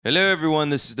Hello,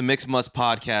 everyone. This is the Mix Must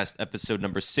Podcast, episode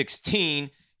number 16.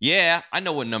 Yeah, I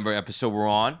know what number episode we're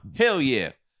on. Hell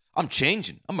yeah. I'm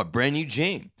changing. I'm a brand new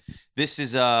James. This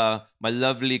is my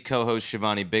lovely co-host,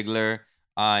 Shivani Bigler.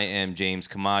 I am James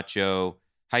Camacho.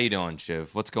 How you doing,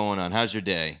 Shiv? What's going on? How's your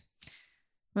day?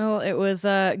 Well, it was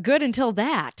good until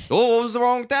that. Oh, what was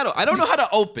wrong with that? I don't know how to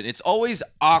open. It's always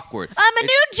awkward. I'm a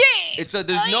new James.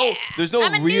 There's no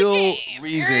real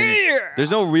reason. There's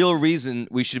no real reason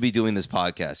we should be doing this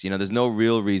podcast. You know, there's no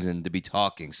real reason to be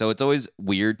talking. So it's always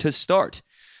weird to start.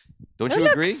 Don't you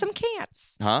agree? Some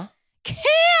cats. Huh?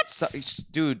 Cats.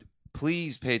 Dude,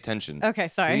 please pay attention. Okay,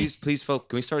 sorry. Please, folks.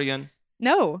 Can we start again?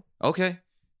 No. Okay.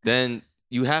 Then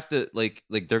you have to like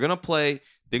they're gonna play.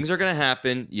 Things are going to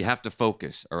happen. You have to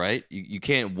focus, all right? You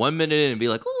can't 1 minute in and be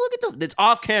like, oh, look at it's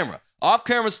off camera. Off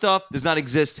camera stuff does not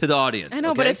exist to the audience. I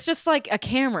know, okay? but it's just like a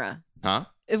camera. Huh?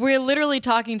 We're literally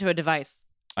talking to a device.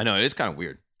 I know, it is kind of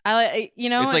weird.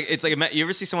 It's like you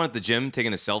ever see someone at the gym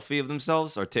taking a selfie of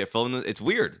themselves or filming them? It's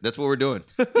weird. That's what we're doing.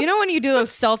 You know when you do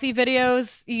those selfie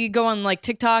videos, you go on like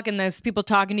TikTok and there's people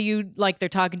talking to you like they're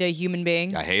talking to a human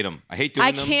being? I hate them. I hate doing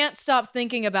them. I can't stop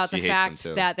thinking about the fact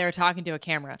them too. that they're talking to a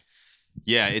camera.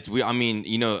 Yeah, it's weird. I mean,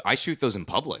 you know, I shoot those in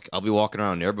public. I'll be walking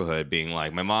around the neighborhood being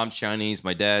like, my mom's Chinese,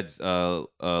 my dad's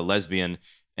lesbian,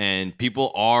 and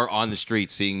people are on the street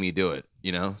seeing me do it,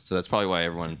 you know? So that's probably why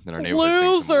everyone in our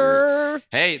neighborhood thinks I'm weird.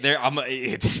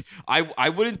 Hey, I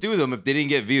wouldn't do them if they didn't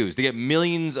get views. They get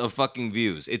millions of fucking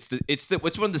views. It's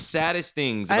one of the saddest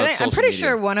things about social I'm pretty media.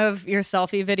 sure one of your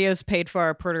selfie videos paid for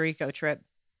our Puerto Rico trip.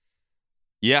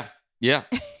 Yeah.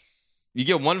 You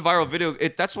get one viral video.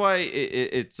 That's why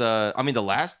it's the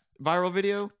last viral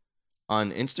video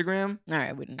on Instagram all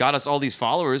right, got us all these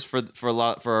followers for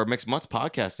our Mixed Mutts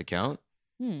podcast account.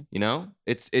 You know,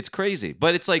 it's crazy,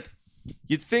 but it's like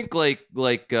you'd think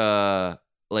I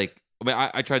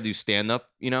try to do stand up,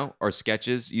 you know, or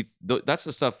sketches. That's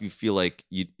the stuff you feel like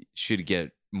you should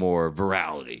get more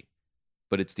virality,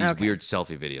 but it's these weird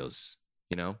selfie videos,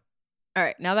 you know. All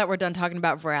right, now that we're done talking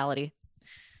about virality.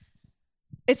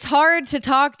 It's hard to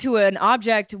talk to an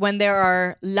object when there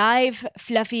are live,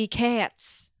 fluffy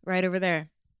cats right over there.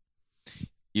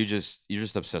 You're just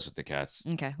obsessed with the cats.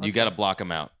 Okay, you got to block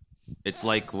them out. It's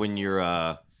like when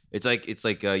you're it's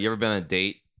like you ever been on a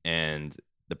date and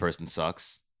the person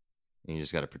sucks and you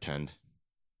just got to pretend.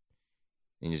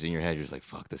 And just in your head you're just like,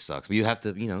 fuck, this sucks. But you have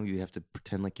to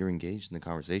pretend like you're engaged in the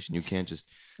conversation. You can't just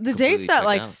the dates that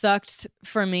like sucked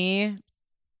for me.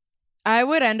 I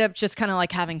would end up just kind of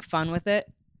like having fun with it.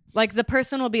 Like the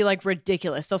person will be like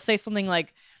ridiculous. They'll say something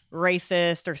like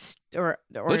racist or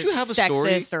don't you have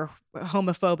sexist a story? or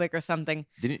homophobic or something.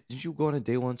 Didn't you go on a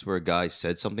date once where a guy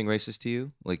said something racist to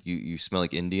you? Like you smell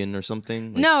like Indian or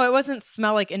something? Like, no, it wasn't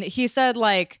smell like Indian. He said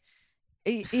like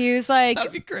he was like,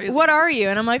 that'd be crazy. What are you?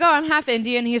 And I'm like, oh, I'm half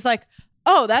Indian. He's like,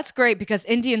 oh, that's great because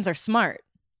Indians are smart.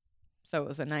 So it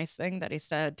was a nice thing that he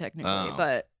said technically,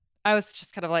 but I was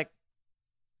just kind of like.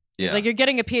 Yeah. Like, you're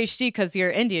getting a PhD because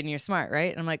you're Indian, you're smart, right?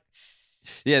 And I'm like...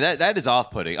 Yeah, that is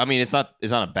off-putting. I mean, it's not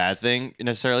a bad thing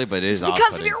necessarily, but it is off-putting.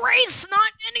 Because of your race, not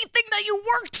anything that you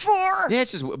worked for. Yeah,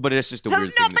 it's just a weird thing to say. It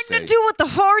has nothing to do with the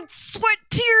hard sweat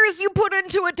tears you put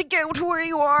into it to get to where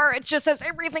you are. It just has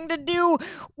everything to do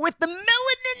with the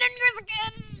melanin in your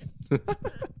skin.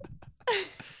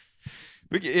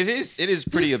 It is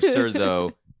pretty absurd,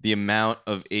 though. The amount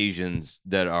of Asians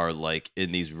that are like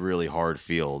in these really hard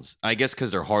fields, I guess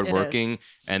because they're hardworking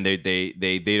and they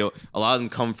don't. A lot of them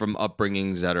come from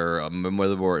upbringings that are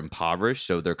more impoverished,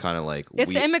 so they're kind of like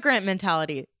it's the immigrant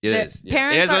mentality. It is.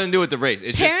 Yeah. It has nothing to do with the race.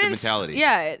 It's just the mentality.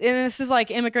 Yeah, and this is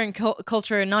like immigrant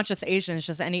culture, and not just Asians,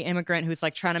 just any immigrant who's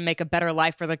like trying to make a better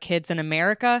life for their kids in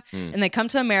America, and they come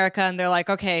to America and they're like,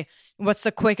 okay, what's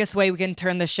the quickest way we can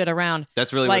turn this shit around?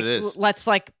 That's really like, what it is. Let's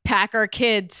like pack our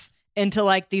kids into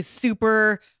like these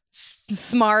super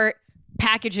smart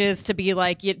packages to be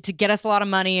like to get us a lot of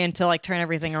money and to like turn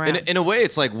everything around. In a way,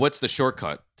 it's like, what's the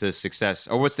shortcut to success,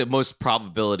 or what's the most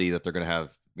probability that they're going to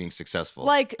have being successful?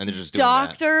 Like, and they're just doing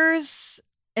doctors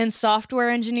and software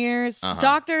engineers.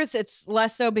 Doctors, it's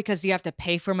less so because you have to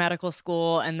pay for medical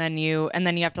school and then you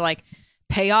have to like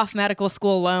pay off medical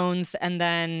school loans and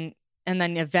then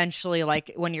eventually,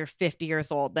 like when you're 50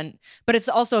 years old, but it's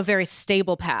also a very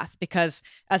stable path because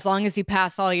as long as you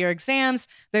pass all your exams,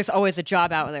 there's always a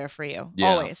job out there for you. Yeah,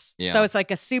 always. Yeah. So it's like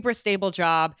a super stable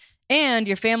job and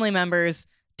your family members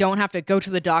don't have to go to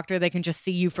the doctor. They can just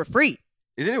see you for free.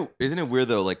 Isn't it weird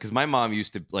though? Like, because my mom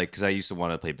used to because I used to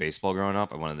want to play baseball growing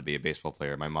up. I wanted to be a baseball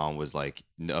player. My mom was like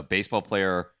a baseball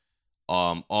player,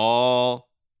 all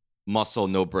muscle,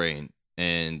 no brain,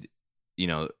 and you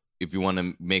know if you want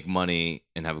to make money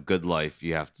and have a good life,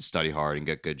 you have to study hard and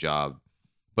get a good job.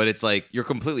 But it's like you're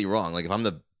completely wrong. Like if I'm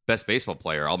the best baseball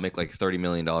player, I'll make like $30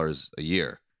 million a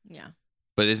year. Yeah.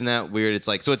 But isn't that weird? It's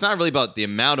like, so it's not really about the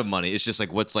amount of money. It's just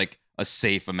like what's like a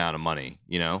safe amount of money,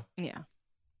 you know? Yeah.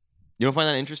 You don't find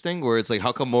that interesting? Where it's like,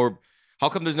 how come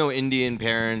there's no Indian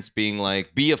parents being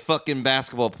like, be a fucking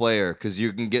basketball player because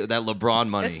you can get that LeBron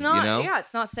money, It's not, you know? yeah,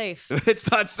 it's not safe. It's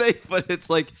not safe, but it's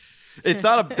like, it's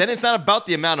not about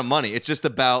the amount of money. It's just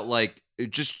about like,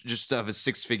 just to have a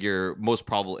 6-figure most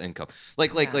probable income.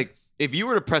 Like if you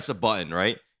were to press a button,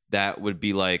 right? That would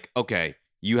be like, okay,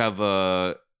 you have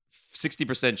a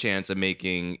 60% chance of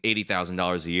making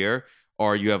 $80,000 a year,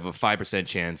 or you have a 5%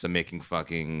 chance of making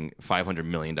fucking $500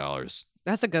 million.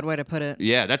 That's a good way to put it.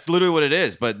 Yeah, that's literally what it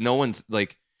is. But no one's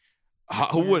like,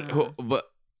 but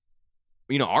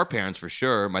you know, our parents for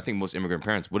sure. I think most immigrant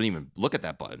parents wouldn't even look at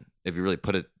that button if you really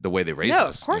put it the way they raised us.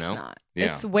 No, of course you know? not. Yeah.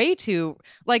 It's way too,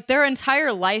 like their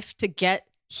entire life to get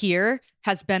here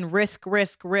has been risk.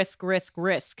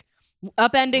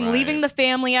 Upending, Right. leaving the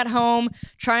family at home,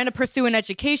 trying to pursue an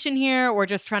education here, or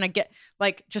just trying to get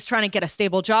a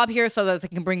stable job here so that they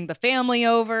can bring the family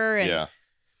over. And Yeah.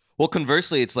 Well,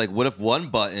 conversely, it's like, what if one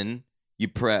button you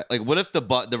press? Like, what if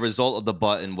the result of the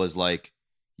button was like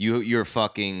you're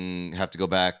fucking have to go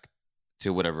back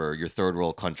to whatever your third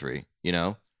world country, you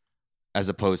know, as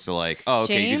opposed to like, oh,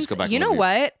 okay, James, you just go back. you and know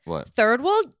live what? What?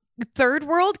 Third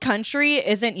world country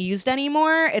isn't used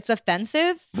anymore. It's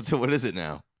offensive. So what is it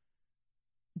now?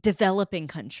 Developing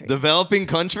country. Developing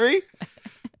country?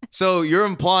 So you're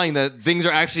implying that things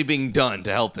are actually being done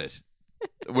to help it.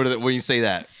 When you say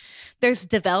that? There's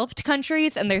developed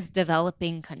countries and there's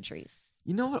developing countries.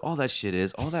 You know what all that shit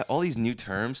is? All these new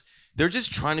terms, they're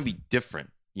just trying to be different,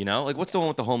 you know? Like what's the one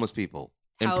with the homeless people?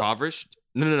 Impoverished?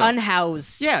 No.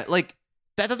 Unhoused. Yeah, like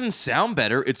that doesn't sound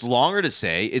better. It's longer to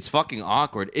say. It's fucking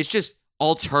awkward. It's just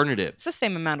alternative. It's the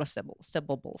same amount of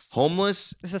syllables.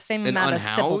 Homeless It's the same and amount of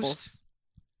unhoused? syllables.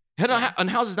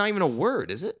 Unhoused is not even a word,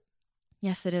 is it?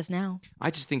 Yes, it is now.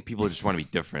 I just think people just want to be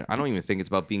different. I don't even think it's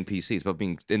about being PC. It's about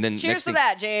being. And then Cheers next to thing,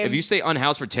 that, James. if you say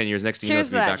unhoused for 10 years, next thing you know, Cheers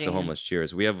it's to gonna be that, back to James. homeless.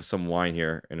 Cheers. We have some wine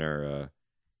here in our.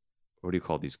 What do you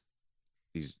call these?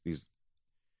 These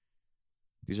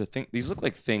are things. These look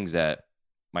like things that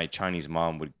my Chinese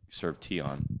mom would serve tea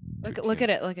on. Look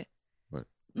at it. Look at. What?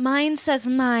 Mine says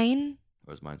mine.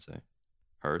 What does mine say?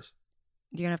 Hers.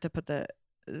 You're gonna have to put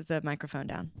the microphone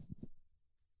down.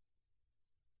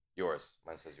 Yours.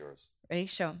 Mine says yours. Ready?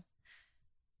 Show 'em.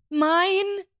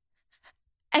 Mine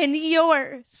and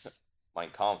yours. Mein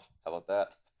Kampf. How about that?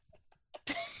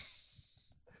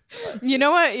 You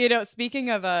know what? Speaking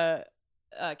of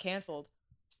canceled.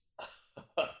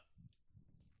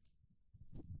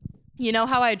 You know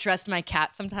how I address my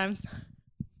cat sometimes?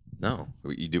 No.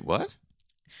 You do what?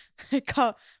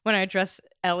 When I address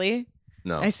Ellie,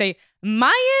 No. I say,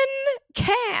 Mayan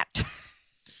cat.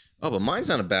 Oh, but mine's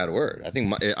not a bad word. I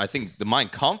think the Mein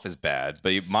Kampf is bad,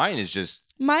 but mine is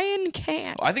just. Mayan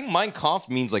cat. I think Mein Kampf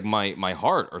means like my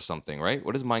heart or something, right?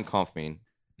 What does Mein Kampf mean?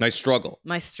 My struggle.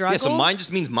 My struggle? Yeah, so mine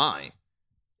just means my.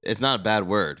 It's not a bad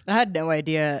word. I had no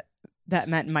idea that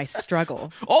meant my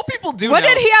struggle. All people do What now.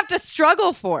 did he have to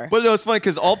struggle for? But no, it's funny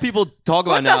because all people talk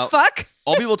about What now. the fuck?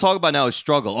 All people talk about now is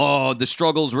struggle. Oh, the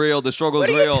struggle's real. The struggle's What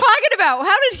are real. you talking about?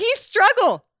 How did he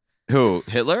struggle? Who?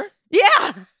 Hitler?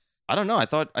 Yeah. I don't know.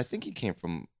 I think he came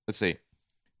from. Let's see.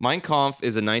 Mein Kampf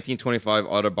is a 1925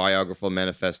 autobiographical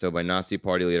manifesto by Nazi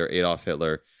party leader Adolf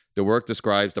Hitler. The work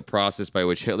describes the process by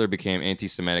which Hitler became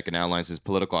anti-Semitic and outlines his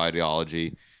political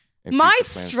ideology. And My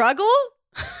future plans. struggle?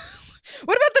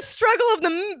 What about the struggle of the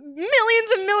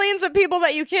millions and millions of people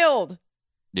that you killed?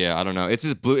 Yeah, I don't know. It's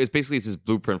basically his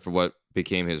blueprint for what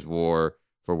became his war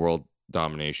for world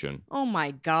domination. Oh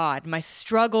my God, my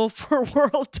struggle for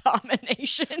world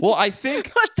domination. Well, I think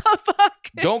What the fuck?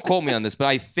 don't quote me on this, but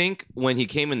I think when he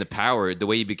came into power, the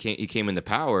way he came into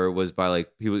power was by like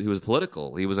he was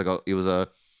political. He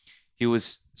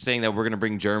was saying that we're gonna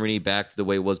bring Germany back to the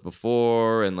way it was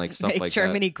before and like stuff Make like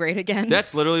Germany that. great again.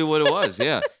 That's literally what it was.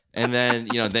 Yeah. And then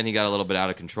then he got a little bit out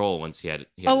of control once he had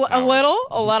a little,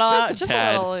 just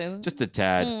a little. just a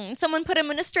tad. Someone put him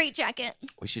in a straitjacket.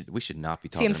 We should not be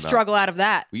talking See him about struggle out of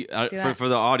that. We See that? for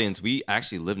the audience, we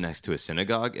actually live next to a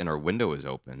synagogue and our window is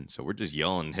open, so we're just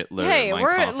yelling Hitler. Hey, and Mein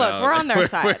we're Kampf look, out. we're on their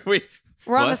side.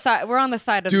 We're on What? the side. We're on the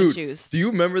side of Dude, the Jews. do you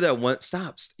remember that one?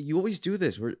 Stop! You always do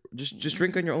this. We're just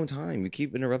drink on your own time. You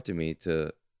keep interrupting me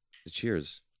to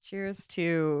cheers. Cheers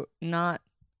to not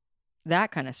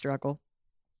that kind of struggle.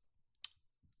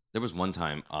 There was one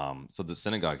time, so the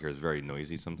synagogue here is very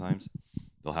noisy sometimes.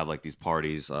 They'll have like these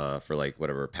parties for like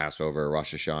whatever, Passover,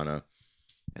 Rosh Hashanah.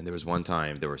 And there was one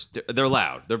time they're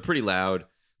loud. They're pretty loud,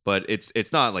 but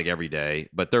it's not like every day,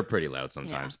 but they're pretty loud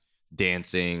sometimes.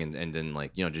 Dancing and then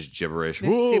like, you know, just gibberish.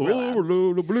 Super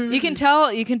loud. You can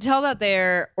tell that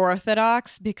they're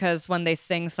Orthodox because when they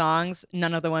sing songs,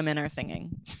 none of the women are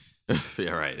singing.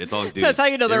 Yeah, right. It's all dudes. That's how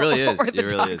you know they're Orthodox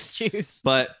It really is. Jews.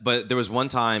 But there was one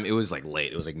time, it was like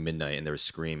late. It was like midnight, and they were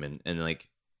screaming, and like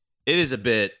it is a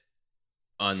bit.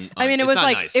 I mean, it was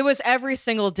like nice. It was every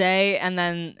single day, and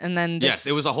then yes,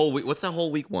 it was a whole week. What's that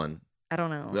whole week one? I don't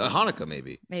know. Hanukkah,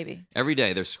 maybe. Maybe. Every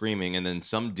day they're screaming, and then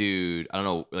some dude, I don't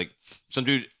know, like some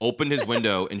dude opened his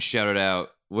window and shouted out.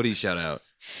 What did he shout out?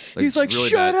 He's like, really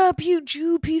 "Shut bad. up, you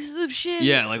Jew pieces of shit!"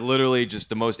 Yeah, like literally just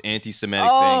the most anti-Semitic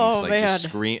Oh, things, like man. just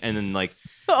scream, and then like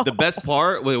the best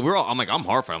part, I'm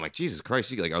horrified. I'm like, Jesus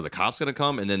Christ, like, are the cops gonna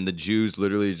come? And then the Jews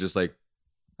literally just like,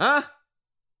 huh?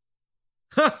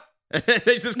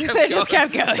 They just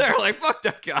kept going. They're like, fuck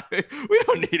that guy. We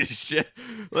don't need his shit.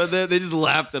 They just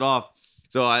laughed it off.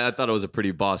 So I thought it was a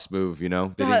pretty boss move, you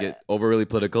know? They didn't get overly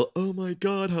political. Oh my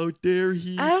God, how dare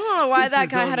he? I don't know why that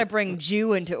guy had to bring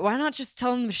Jew into it. Why not just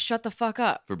tell him to shut the fuck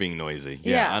up? For being noisy.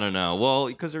 Yeah. I don't know. Well,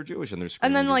 because they're Jewish and they're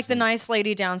screaming. And then like the nice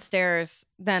lady downstairs,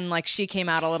 then like she came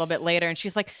out a little bit later and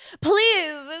she's like,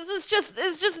 please, it's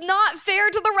just not fair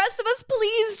to the rest of us.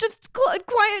 Please just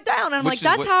quiet down. And I'm like,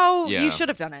 that's how you should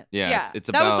have done it. Yeah. It's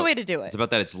that was the way to do it. It's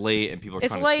about that it's late and people are trying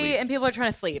to sleep. It's late and people are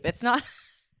trying to sleep. It's not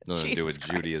nothing to do with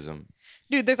Judaism.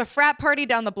 Dude, there's a frat party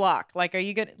down the block. Like, are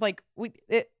you gonna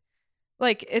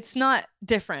it's not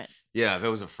different. Yeah, if it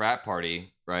was a frat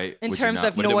party, right? In terms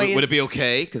of noise, would it be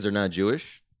okay because they're not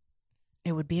Jewish?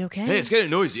 It would be okay. Hey, it's getting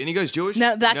noisy. Any guys Jewish?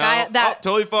 No, guy,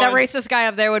 totally fine. That racist guy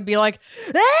up there would be like,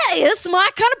 "Hey, it's my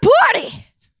kind of party."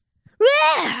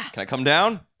 Yeah. Can I come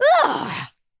down? Ugh.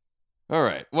 All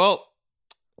right. Well,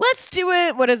 let's do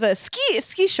it. What is it?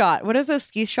 Ski shot. What is those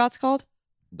ski shots called?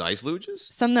 The ice luges?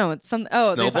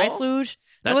 There's ice luge.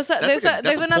 There's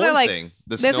another thing.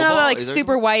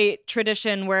 Super white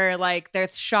tradition where like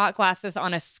there's shot glasses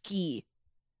on a ski,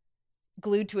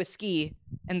 glued to a ski,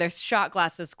 and there's shot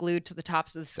glasses glued to the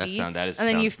tops of the ski. And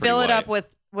then you fill it up with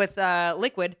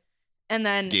liquid, and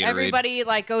then Gatorade. Everybody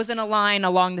like goes in a line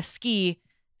along the ski,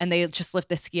 and they just lift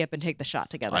the ski up and take the shot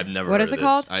together. What is it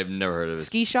called? I've never heard of this.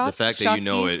 Ski shots. The fact that you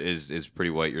know it is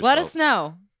pretty white yourself. Let us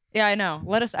know. Yeah, I know.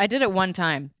 I did it one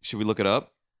time. Should we look it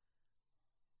up?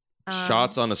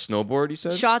 Shots on a snowboard, you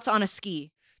said? Shots on a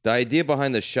ski. The idea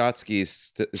behind the shot ski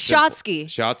is shot ski.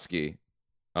 Shot ski.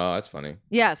 Oh, that's funny.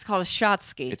 Yeah, it's called a shot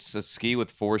ski. It's a ski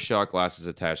with 4 shot glasses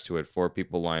attached to it. 4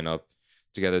 people line up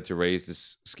together to raise the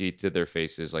ski to their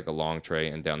faces like a long tray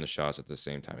and down the shots at the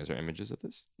same time. Is there images of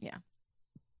this? Yeah.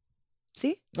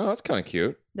 See? Oh, that's kind of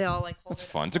cute. They all like hold That's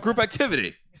fun. It's a group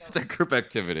activity. It's a group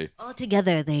activity. All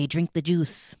together, they drink the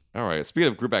juice. All right. Speaking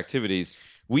of group activities,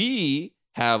 we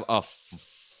have a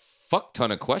fuck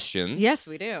ton of questions. Yes,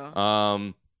 we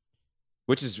do.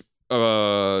 Which is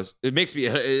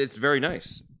it's very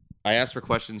nice. I asked for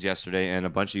questions yesterday, and a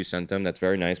bunch of you sent them. That's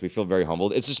very nice. We feel very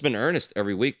humbled. It's just been Ernest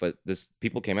every week, but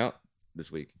people came out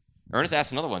this week. Ernest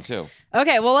asked another one too.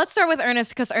 Okay, well, let's start with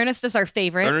Ernest because Ernest is our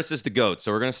favorite. Ernest is the GOAT,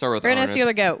 so we're gonna start with Ernest. Ernest, you're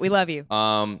the GOAT. We love you.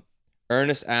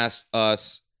 Ernest asked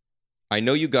us, I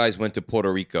know you guys went to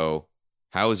Puerto Rico.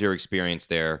 How was your experience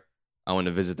there? I want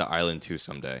to visit the island too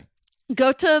someday.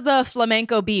 Go to the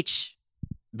Flamenco Beach.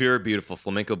 Very beautiful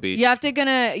Flamenco Beach. You're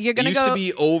gonna it used to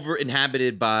be over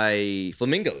inhabited by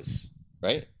flamingos,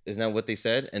 right? Isn't that what they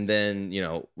said? And then, you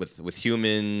know, with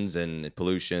humans and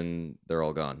pollution, they're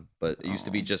all gone. But it used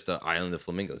to be just an island of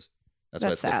flamingos. That's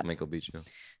why it's called Flamenco Beach. Yeah.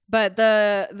 But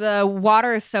the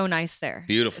water is so nice there.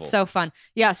 Beautiful. It's so fun.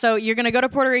 Yeah, so you're going to go to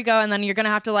Puerto Rico and then you're going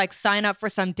to have to like sign up for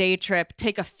some day trip,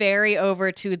 take a ferry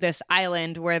over to this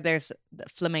island where there's the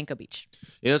Flamenco Beach.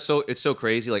 You know, so it's so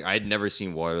crazy. Like I'd never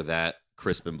seen water that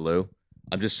crisp and blue.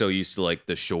 I'm just so used to like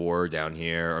the shore down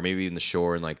here or maybe even the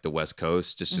shore in like the West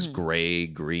Coast. Just gray,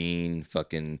 green,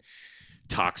 fucking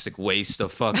toxic waste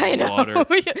of fucking water.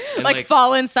 like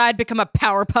fall inside, become a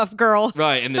Powerpuff Girl.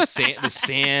 Right, and the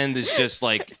sand is just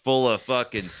like full of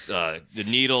fucking the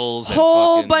needles.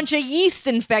 Whole bunch of yeast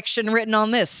infection written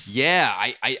on this. Yeah,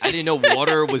 I didn't know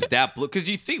water was that blue because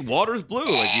you think water's blue,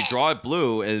 like you draw it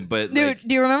blue, but dude,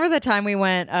 do you remember the time we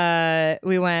went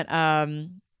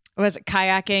was it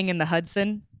kayaking in the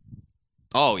Hudson?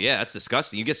 Oh yeah, that's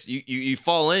disgusting. You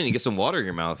fall in and you get some water in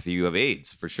your mouth. You have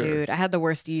AIDS for sure. Dude, I had the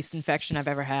worst yeast infection I've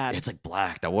ever had. It's like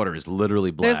black. That water is literally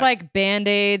black. There's like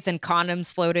Band-Aids and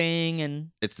condoms floating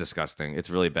and it's disgusting. It's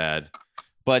really bad.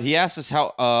 But he asked us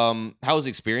how was the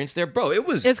experience there, bro.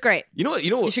 It's great. You know what?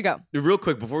 You should go. Real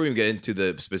quick before we even get into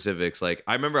the specifics. Like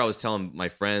I remember I was telling my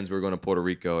friends we were going to Puerto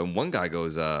Rico, and one guy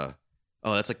goes,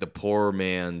 oh, that's like the poor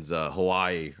man's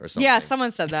Hawaii or something. Yeah,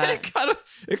 someone said that.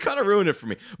 It kind of ruined it for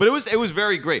me. But it was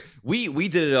very great. We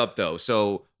did it up though.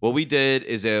 So what we did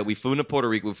is we flew into Puerto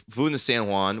Rico. We flew into San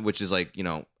Juan, which is like,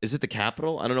 is it the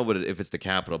capital? I don't know if it's the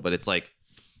capital, but it's like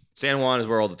San Juan is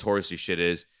where all the touristy shit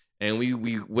is. And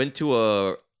we went to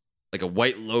a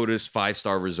White Lotus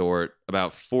 5-star resort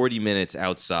about 40 minutes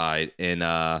outside in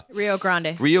Rio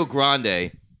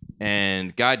Grande.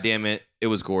 And god damn it, it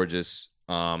was gorgeous.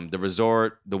 The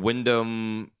resort, the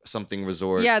Wyndham something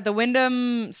resort. Yeah, the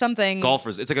Wyndham something.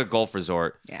 Golfers. It's like a golf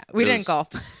resort. Yeah, we didn't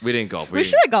golf. We didn't golf. We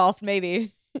should have golfed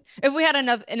maybe if we had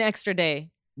an extra day.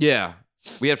 Yeah,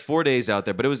 we had 4 days out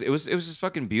there, but it was just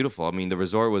fucking beautiful. I mean, the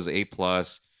resort was A+.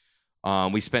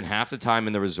 We spent half the time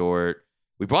in the resort.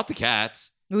 We brought the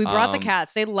cats. We brought the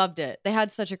cats. They loved it. They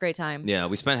had such a great time. Yeah,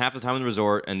 we spent half the time in the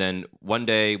resort, and then one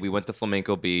day we went to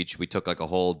Flamenco Beach. We took like a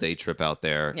whole day trip out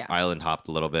there. Yeah. Island hopped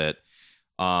a little bit.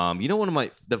 One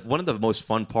of the most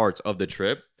fun parts of the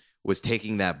trip was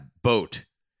taking that boat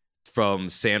from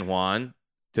San Juan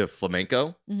to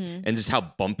Flamenco, and just how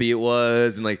bumpy it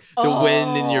was, and like the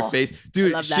wind in your face,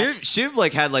 dude. Shiv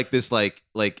like had like this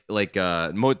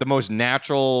the most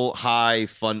natural high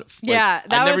fun. Yeah,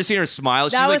 I've never seen her smile.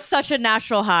 That was such a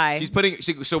natural high.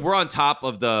 So we're on top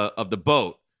of the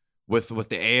boat with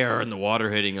the air and the water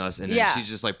hitting us, and then she's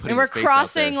just like putting. And we're her face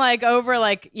crossing out there. like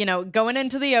over going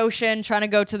into the ocean, trying to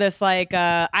go to this like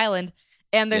island.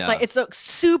 And there's like, it's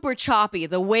super choppy.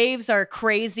 The waves are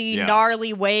crazy,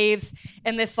 gnarly waves.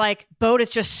 And this like boat is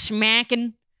just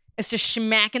smacking. It's just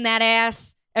smacking that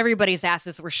ass. Everybody's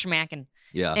asses were smacking.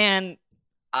 Yeah. And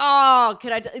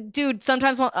dude,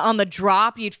 sometimes on the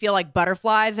drop, you'd feel like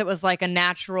butterflies. It was like a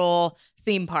natural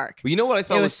theme park. Well, you know what I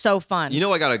thought was so fun. You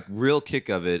know, I got a real kick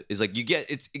of it is like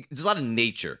it's a lot of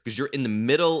nature because you're in the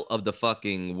middle of the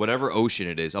fucking whatever ocean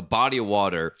it is, a body of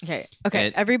water. Okay.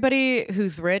 Everybody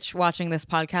who's rich watching this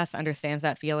podcast understands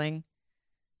that feeling.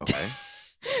 Okay.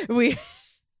 We're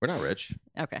not rich.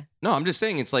 Okay. No, I'm just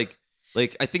saying it's like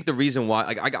I think the reason why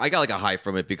I got like a high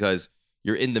from it because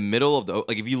you're in the middle of the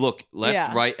if you look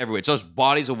left, right, everywhere, it's just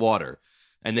bodies of water.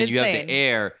 And then you have the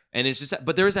air, and it's just,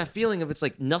 but there's that feeling of it's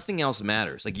like nothing else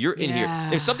matters. Like you're in here.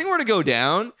 If something were to go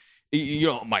down,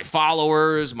 my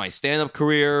followers, my stand-up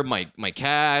career, my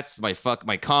cats, my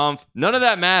comp, none of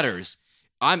that matters.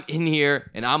 I'm in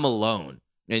here and I'm alone.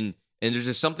 And there's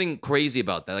just something crazy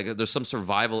about that. Like there's some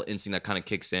survival instinct that kind of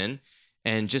kicks in.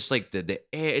 And just like the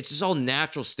air, it's just all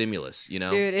natural stimulus,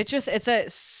 Dude, it's a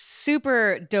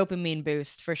super dopamine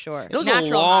boost for sure. It was a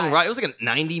long ride. It was like a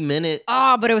 90-minute.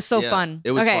 Oh, but it was so fun. It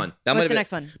was fun. What's the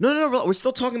next one? No. We're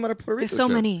still talking about our Puerto Rico There's so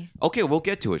trip. many. Okay, we'll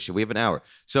get to it. We have an hour.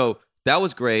 So that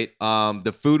was great.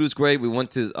 The food was great. We went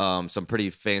to some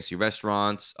pretty fancy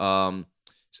restaurants. And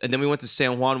then we went to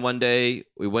San Juan one day.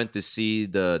 We went to see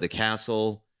the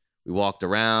castle. We walked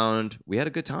around. We had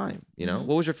a good time. What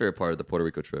was your favorite part of the Puerto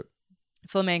Rico trip?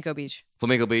 Flamenco Beach.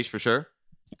 Flamenco Beach for sure.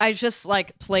 I just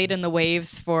like played in the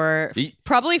waves for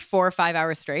probably 4 or 5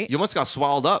 hours straight. You almost got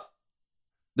swallowed up.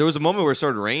 There was a moment where it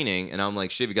started raining, and I'm like,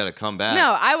 "Shit, you got to come back."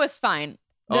 No, I was fine.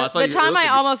 The time I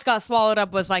almost got swallowed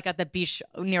up was like at the beach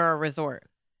near a resort.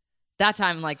 That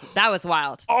time, like that was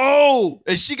wild. Oh,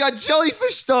 and she got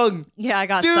jellyfish stung. Yeah, I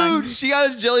got stung. Dude, she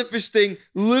got a jellyfish sting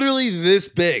literally this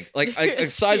big, like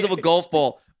the size of a golf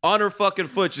ball on her fucking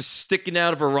foot, just sticking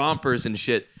out of her rompers and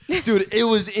shit. Dude, it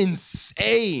was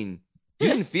insane. You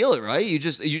didn't feel it, right? We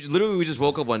just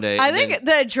woke up one day. I think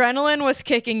the adrenaline was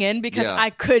kicking in because I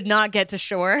could not get to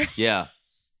shore. Yeah.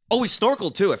 Oh, we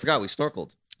snorkeled too. I forgot we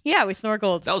snorkeled. Yeah, we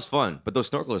snorkeled. That was fun, but those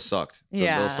snorkelers sucked.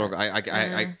 Yeah.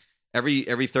 I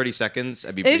every 30 seconds,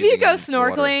 I'd be. If you go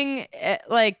snorkeling,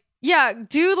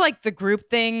 do like the group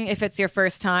thing if it's your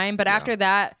first time. But after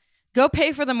that, go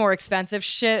pay for the more expensive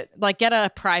shit. Like get a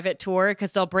private tour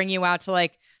because they'll bring you out to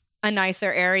like a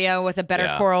nicer area with a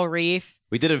better coral reef.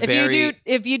 We did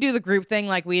if you do the group thing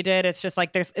like we did, it's just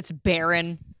like it's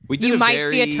barren. You might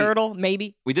see a turtle,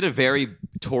 maybe. We did a very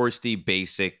touristy,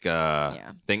 basic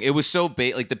thing. It was so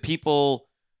like the people.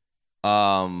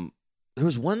 There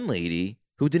was one lady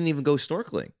who didn't even go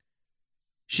snorkeling.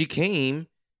 She came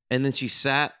and then she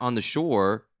sat on the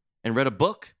shore and read a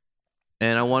book,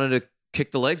 and I wanted to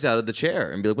kick the legs out of the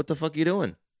chair and be like, "What the fuck are you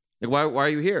doing? Like, why are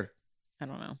you here?" I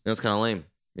don't know. It was kind of lame.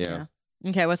 Yeah.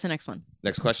 Okay, what's the next one?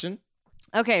 Next question.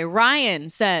 Okay, Ryan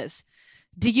says,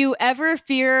 do you ever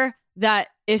fear that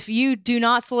if you do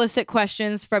not solicit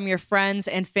questions from your friends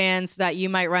and fans that you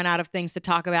might run out of things to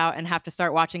talk about and have to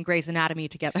start watching Grey's Anatomy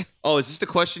together? Oh, is this the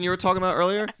question you were talking about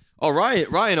earlier? Oh,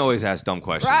 Ryan always asks dumb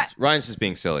questions. Ryan's just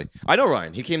being silly. I know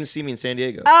Ryan. He came to see me in San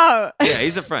Diego. Oh. Yeah,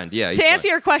 he's a friend. Yeah. To answer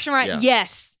your question, Ryan,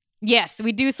 yes. Yes,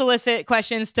 we do solicit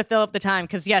questions to fill up the time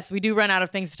because yes, we do run out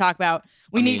of things to talk about.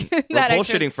 We need we're that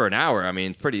bullshitting for an hour. I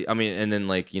mean, pretty. I mean, and then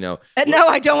like no,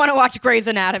 I don't want to watch Grey's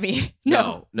Anatomy.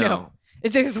 No.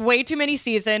 There's way too many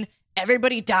seasons.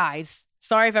 Everybody dies.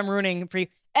 Sorry if I'm ruining for you.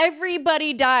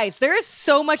 Everybody dies. There is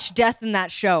so much death in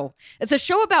that show. It's a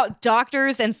show about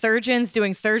doctors and surgeons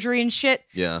doing surgery and shit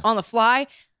on the fly.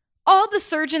 All the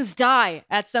surgeons die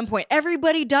at some point.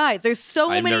 Everybody dies. There's so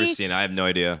many. I've never seen it. I have no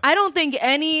idea. I don't think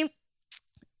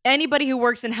anybody who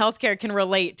works in healthcare can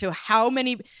relate to how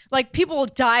many, like, people will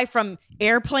die from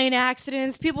airplane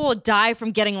accidents. People will die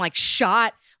from getting, like,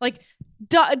 shot. Like,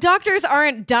 doctors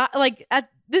aren't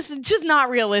this is just not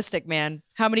realistic, man,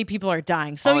 how many people are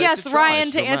dying. So, yes,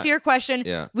 Ryan, to answer your question,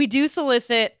 we do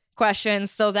solicit questions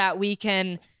so that we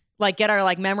can, like, get our,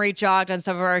 like, memory jogged on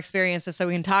some of our experiences so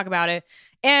we can talk about it.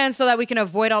 And so that we can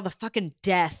avoid all the fucking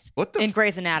death in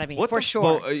Grey's Anatomy, for sure.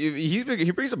 Well, he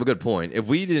brings up a good point. If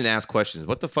we didn't ask questions,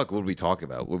 what the fuck would we talk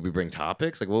about? Would we bring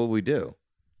topics? Like, what would we do?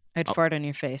 I'd fart on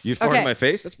your face. You'd fart on my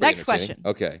face? That's pretty Next question.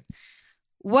 Okay.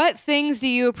 What things do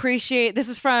you appreciate? This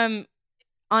is from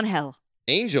Angel.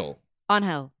 Angel.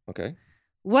 Okay.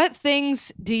 What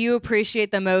things do you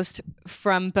appreciate the most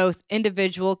from both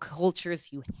individual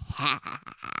cultures you have?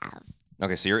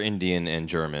 Okay, so you're Indian and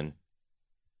German.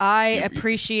 I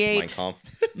appreciate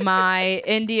my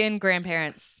Indian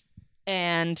grandparents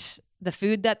and the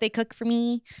food that they cook for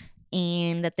me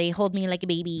and that they hold me like a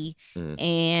baby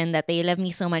and that they love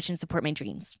me so much and support my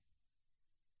dreams.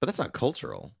 But that's not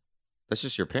cultural. That's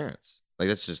just your parents. Like,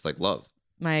 that's just like love.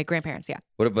 My grandparents, yeah.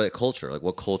 What about culture? Like,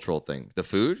 what cultural thing? The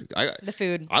food? The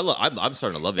food. I'm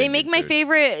starting to love it. They make my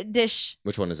favorite dish.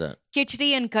 Which one is that?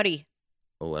 Khichdi and curry.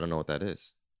 Oh, I don't know what that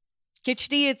is.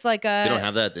 Khichdi, it's like a... They don't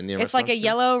have that in the It's like a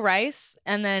yellow rice,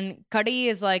 and then curry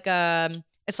is like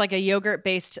it's like a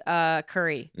yogurt-based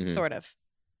curry, sort of.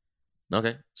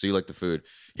 Okay, so you like the food.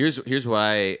 Here's what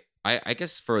I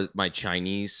guess for my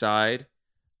Chinese side,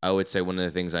 I would say one of the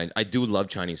things I do love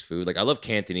Chinese food. Like, I love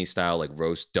Cantonese style, like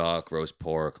roast duck, roast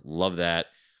pork. Love that.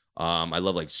 I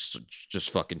love like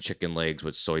just fucking chicken legs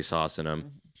with soy sauce in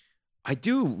them. I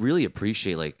do really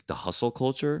appreciate like the hustle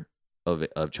culture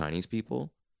of Chinese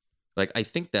people. Like, I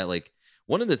think that, like,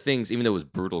 one of the things, even though it was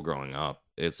brutal growing up,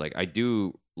 it's like, I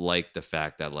do like the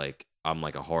fact that, like, I'm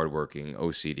like a hardworking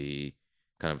OCD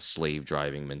kind of slave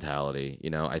driving mentality. You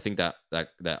know, I think that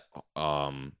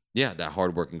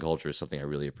hardworking culture is something I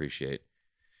really appreciate.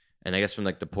 And I guess from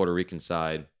like the Puerto Rican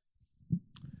side,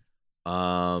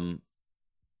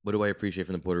 what do I appreciate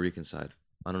from the Puerto Rican side?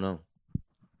 I don't know.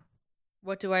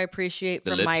 What do I appreciate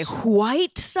from my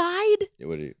white side? Yeah,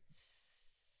 what do you?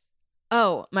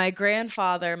 Oh, my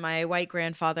white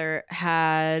grandfather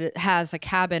has a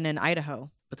cabin in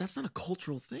Idaho. But that's not a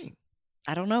cultural thing.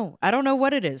 I don't know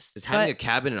what it is. Is having a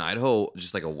cabin in Idaho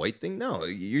just like a white thing? No,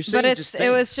 you're saying it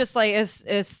was just like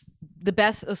it's the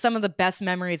best. Some of the best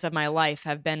memories of my life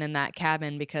have been in that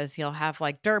cabin because he'll have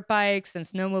like dirt bikes and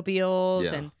snowmobiles,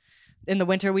 and in the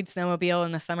winter we'd snowmobile,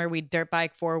 in the summer we'd dirt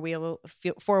bike, four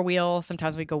wheel.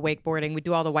 Sometimes we go wakeboarding. We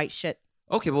do all the white shit.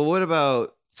 Okay, well, what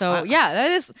about? So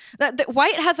that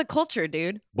white has a culture,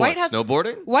 dude. What,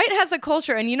 snowboarding? White has a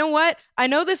culture, and you know what? I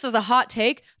know this is a hot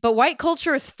take, but white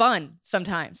culture is fun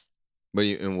sometimes. But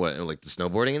like the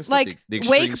snowboarding and stuff, like the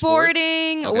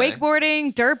wakeboarding,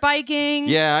 dirt biking.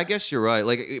 Yeah, I guess you're right.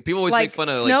 Like, people always make fun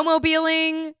of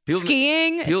snowmobiling,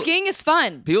 skiing. Skiing is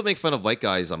fun. People make fun of white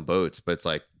guys on boats, but it's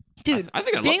like, dude, I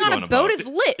think being on a boat is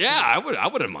lit. Yeah, I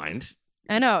wouldn't mind.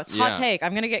 I know, it's hot take.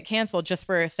 I'm gonna get canceled just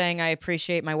for saying I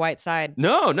appreciate my white side.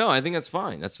 No, I think that's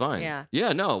fine. That's fine.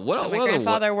 Yeah, no. My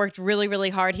grandfather worked really, really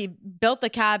hard. He built the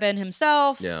cabin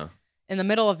himself. Yeah. In the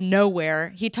middle of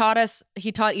nowhere. He taught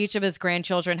each of his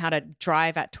grandchildren how to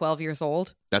drive at 12 years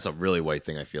old. That's a really white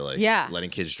thing, I feel like. Yeah. Letting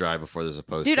kids drive before they're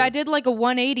supposed to. Dude, I did like a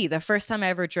 180 the first time I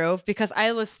ever drove because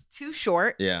I was too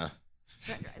short. Yeah.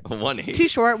 A 180. Too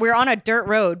short. We were on a dirt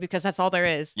road because that's all there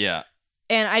is. Yeah.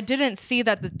 And I didn't see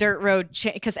that the dirt road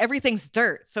because everything's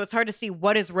dirt. So it's hard to see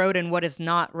what is road and what is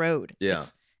not road. Yeah.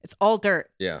 It's all dirt.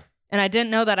 Yeah. And I didn't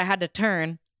know that I had to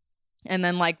turn. And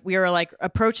then like we were like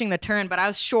approaching the turn, but I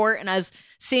was short and I was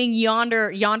seeing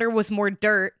yonder. Yonder was more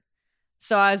dirt.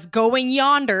 So I was going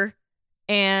yonder.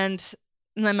 And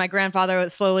then my grandfather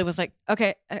slowly was like,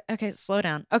 okay, slow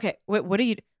down. Okay, what are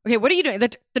you doing?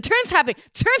 The turn's happening.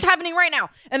 The turn's happening right now.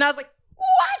 And I was like,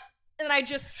 what? And I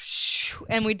just,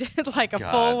 and we did like a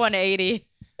full 180.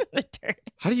 The turn.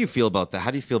 How do you feel about that? How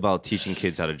do you feel about teaching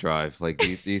kids how to drive? Like, do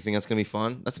you think that's gonna be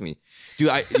fun? That's me, dude.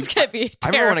 It's gonna be terrifying. I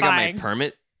remember when I got my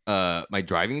permit, my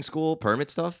driving school permit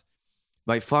stuff.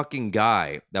 My fucking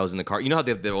guy that was in the car. You know how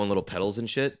they have their own little pedals and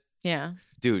shit. Yeah.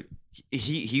 dude,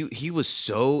 he was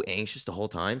so anxious the whole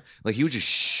time. Like he was just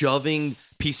shoving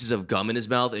pieces of gum in his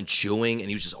mouth and chewing, and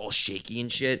he was just all shaky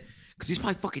and shit. Because he's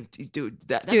probably fucking, dude,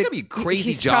 that's gonna be a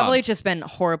crazy he's job. He's probably just been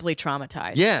horribly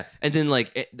traumatized. Yeah. And then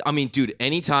like, I mean, dude,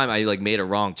 anytime I like made a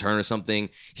wrong turn or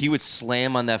something, he would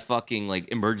slam on that fucking like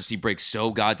emergency brake so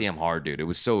goddamn hard, dude. It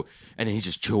was so, and then he's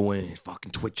just chewing and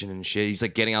fucking twitching and shit. He's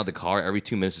like getting out of the car every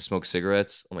 2 minutes to smoke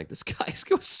cigarettes. I'm like, this guy's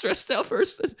the most stressed out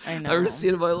person I've ever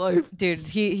seen in my life. Dude,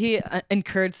 he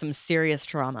incurred some serious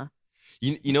trauma.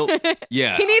 You know,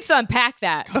 yeah. He needs to unpack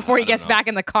that before he gets back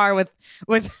in the car with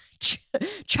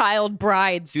child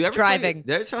brides driving.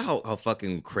 Did I tell how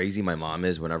fucking crazy my mom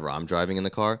is whenever I'm driving in the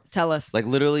car? Tell us. Like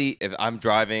literally, if I'm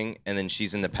driving and then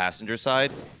she's in the passenger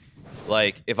side,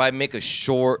 like if I make a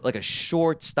short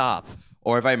stop,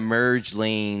 or if I merge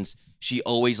lanes, she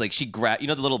always like she grab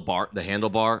the little bar, the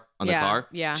handlebar on the car.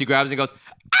 Yeah. She grabs it and goes,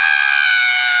 ah!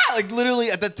 Like literally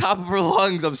at the top of her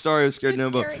lungs. I'm sorry, I was scared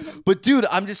Nimbo. But dude,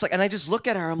 I'm just like, and I just look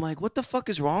at her. I'm like, what the fuck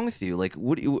is wrong with you? Like,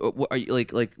 what are you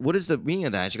like? What is the meaning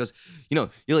of that? And she goes, you're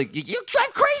like, you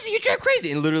drive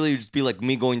crazy, and literally it'd just be like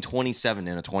me going 27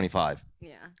 in a 25.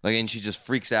 Yeah. Like, and she just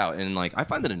freaks out, and like I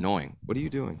find it annoying. What are you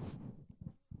doing?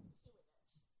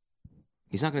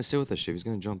 He's not gonna sit with us, shit. He's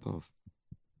gonna jump off.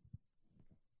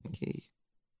 Okay.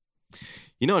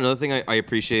 You know, another thing I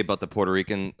appreciate about the Puerto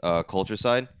Rican culture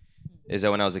side is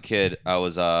that when I was a kid,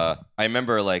 I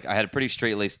remember like I had a pretty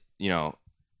straight-laced,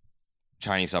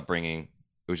 Chinese upbringing.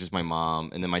 It was just my mom,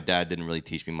 and then my dad didn't really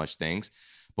teach me much things.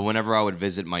 But whenever I would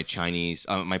visit my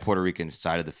my Puerto Rican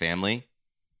side of the family,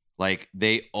 like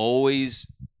they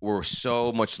always were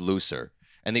so much looser.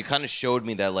 And they kind of showed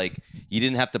me that like you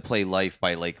didn't have to play life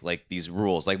by like these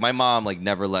rules. Like my mom like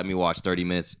never let me watch more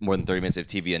than 30 minutes of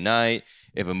TV a night.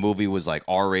 If a movie was like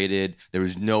R-rated, there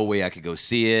was no way I could go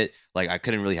see it. Like I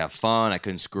couldn't really have fun. I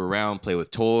couldn't screw around, play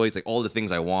with toys, like all the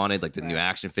things I wanted. Like the new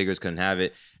action figures, couldn't have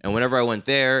it. And whenever I went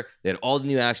there, they had all the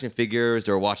new action figures.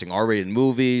 They were watching R-rated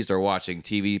movies. They were watching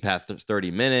TV past 30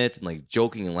 minutes and like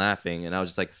joking and laughing. And I was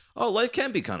just like, oh, life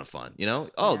can be kind of fun,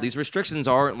 these restrictions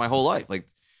aren't my whole life. Like.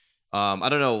 I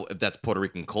don't know if that's Puerto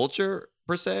Rican culture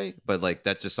per se, but like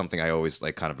that's just something I always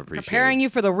like kind of appreciate. Preparing you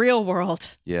for the real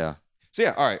world. Yeah. So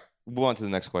yeah, all right. We'll move on to the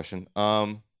next question.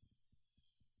 What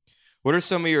are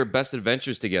some of your best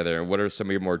adventures together, and what are some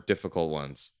of your more difficult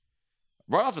ones?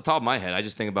 Right off the top of my head, I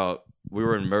just think about we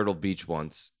were in Myrtle Beach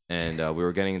once, and we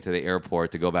were getting into the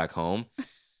airport to go back home.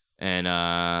 And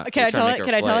can I tell it?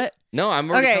 Can I tell it? No,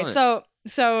 I'm already telling it.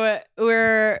 So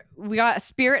we got a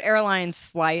Spirit Airlines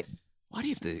flight. Why do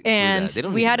you have to? And do that? They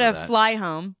don't we had to that. fly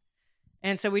home,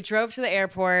 and so we drove to the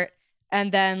airport,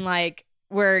 and then like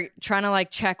we're trying to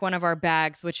like check one of our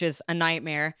bags, which is a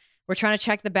nightmare. We're trying to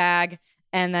check the bag,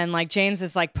 and then like James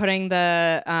is like putting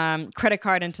the credit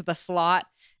card into the slot,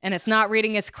 and it's not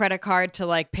reading his credit card to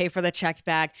like pay for the checked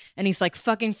bag, and he's like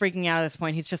fucking freaking out at this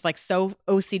point. He's just like so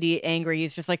OCD angry.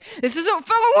 He's just like, this isn't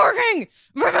fucking working.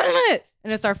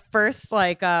 And it's our first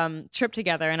like trip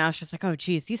together, and I was just like, oh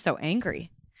geez, he's so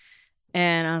angry.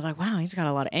 And I was like, wow, he's got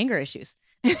a lot of anger issues.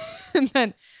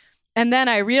 and then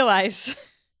I realized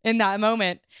in that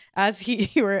moment, as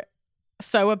you were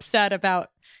so upset about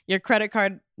your credit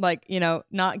card, like,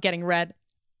 not getting read,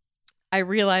 I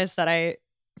realized that I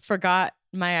forgot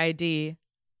my ID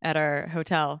at our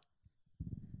hotel.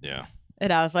 Yeah.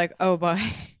 And I was like, oh boy,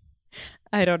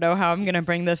 I don't know how I'm going to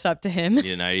bring this up to him.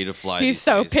 Yeah, now you need to fly. He's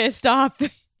so pissed off.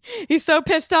 He's so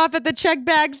pissed off at the check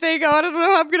bag thing. I don't know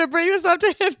how I'm going to bring this up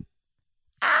to him.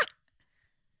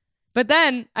 But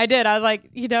then I did. I was like,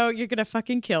 you're going to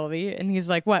fucking kill me. And he's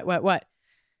like, what?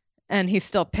 And he's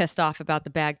still pissed off about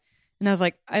the bag. And I was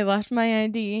like, I left my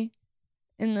ID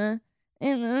in the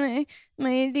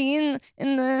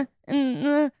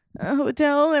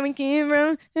hotel that we came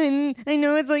from. And I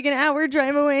know it's like an hour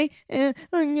drive away. And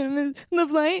I'm going to miss the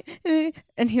flight.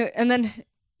 And then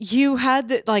you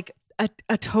had like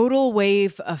a total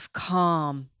wave of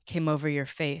calm came over your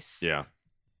face. Yeah.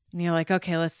 And you're like,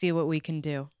 okay, let's see what we can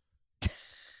do.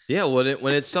 Yeah, when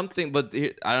it's something, but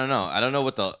I don't know. I don't know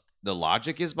what the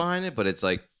logic is behind it, but it's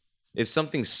like if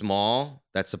something small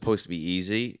that's supposed to be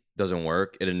easy doesn't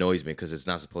work, it annoys me because it's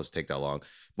not supposed to take that long.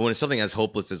 But when it's something as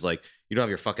hopeless as like, you don't have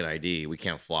your fucking ID, we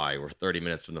can't fly, we're 30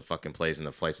 minutes from the fucking place and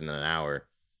the flight's in an hour.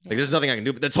 Like, there's nothing I can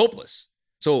do, but that's hopeless.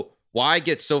 So why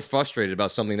get so frustrated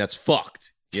about something that's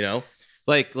fucked,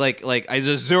 Like,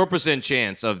 there's a 0%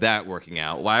 chance of that working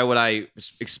out. Why would I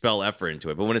expel effort into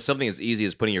it? But when it's something as easy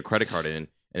as putting your credit card in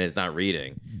and it's not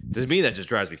reading, to me that just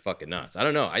drives me fucking nuts. I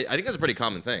don't know. I think that's a pretty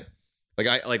common thing.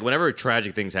 Like whenever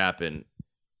tragic things happen,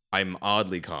 I'm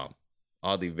oddly calm,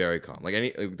 oddly very calm.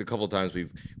 Like the couple of times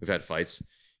we've had fights,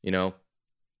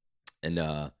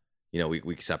 and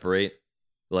we separate.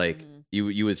 Like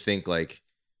you would think like,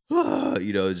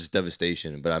 just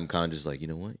devastation. But I'm kind of just like, you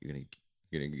know what? You're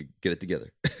gonna get it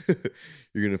together.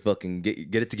 You're gonna fucking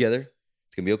get it together.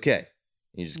 It's gonna be okay.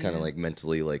 And you just kind of like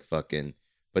mentally like fucking.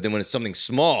 But then when it's something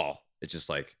small, it's just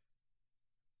like,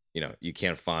 you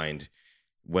can't find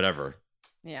whatever.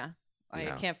 Yeah, I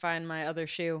can't find my other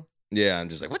shoe. Yeah, I'm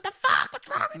just like, what the fuck? What's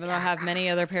wrong with you? I have many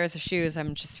other pairs of shoes.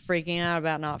 I'm just freaking out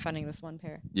about not finding this one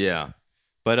pair. Yeah,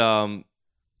 but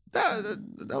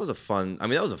that was a fun. I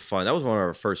mean, that was one of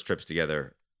our first trips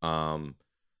together.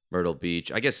 Myrtle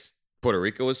Beach. I guess Puerto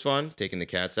Rico was fun. Taking the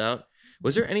cats out.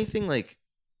 Was there anything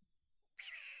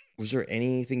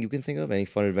you can think of? Any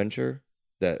fun adventure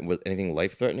that was anything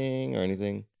life threatening or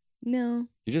anything? No.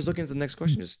 You're just looking at the next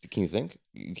question. Can you think?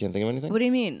 You can't think of anything? What do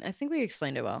you mean? I think we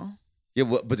explained it well. Yeah,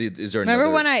 but is there Remember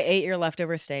when I ate your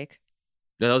leftover steak?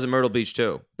 Yeah, that was in Myrtle Beach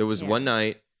too. There was one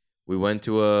night we went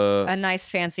to a nice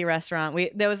fancy restaurant.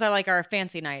 That was like our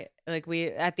fancy night. Like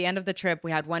at the end of the trip,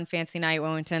 we had one fancy night. We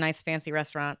went to a nice fancy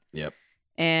restaurant. Yep.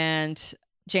 And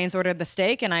James ordered the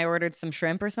steak and I ordered some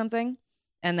shrimp or something.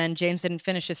 And then James didn't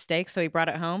finish his steak, so he brought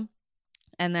it home.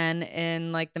 And then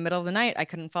in like the middle of the night, I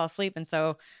couldn't fall asleep. And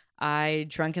so I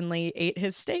drunkenly ate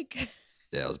his steak.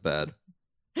 Yeah, it was bad.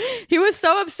 He was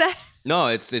so upset. No,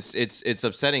 it's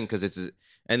upsetting because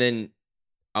and then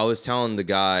I was telling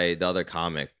the other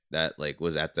comic that like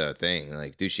was at the thing,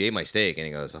 like, dude, she ate my steak, and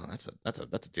he goes, oh, that's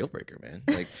a deal breaker, man.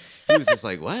 Like, he was just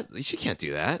like, what? She can't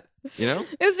do that,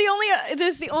 This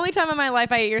is the only time in my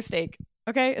life I ate your steak.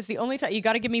 Okay, it's the only time. You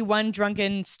got to give me one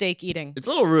drunken steak eating. It's a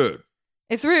little rude.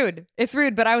 It's rude,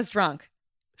 but I was drunk.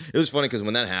 It was funny because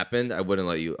when that happened, I wouldn't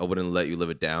let you live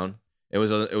it down. It was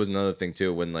another thing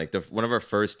too when like one of our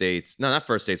first dates, no, not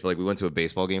first dates, but like we went to a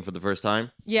baseball game for the first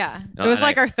time. Yeah, it was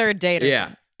like our third date.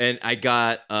 Yeah, and I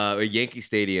got a Yankee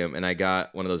Stadium, and I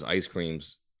got one of those ice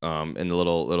creams in the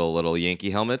little Yankee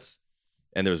helmets,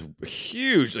 and there was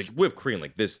huge like whipped cream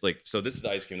like this, like, so this is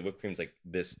the ice cream. The whipped cream's like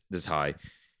this high,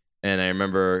 and I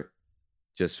remember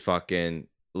just fucking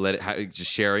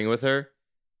just sharing with her,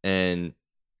 and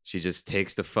she just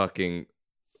takes the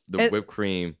whipped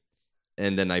cream.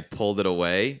 And then I pulled it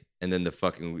away, and then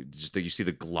you see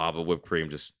the glob of whipped cream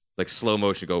just like slow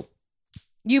motion go.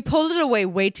 You pulled it away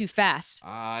way too fast.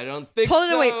 I don't think pulled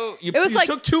so. It away. You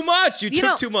took too much. You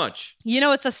took too much.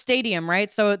 It's a stadium,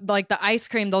 right? So like the ice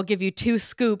cream, they'll give you 2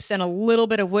 scoops and a little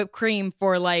bit of whipped cream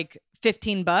for like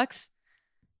 $15.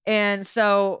 And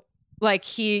so like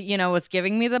he, was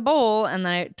giving me the bowl, and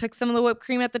then I took some of the whipped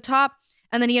cream at the top,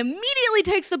 and then he immediately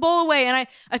takes the bowl away, and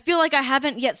I feel like I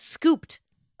haven't yet scooped.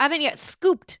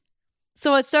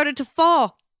 So it started to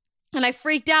fall. And I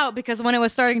freaked out because when it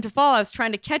was starting to fall, I was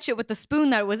trying to catch it with the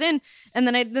spoon that it was in. And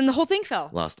then the whole thing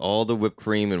fell. Lost all the whipped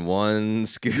cream in one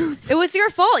scoop. It was your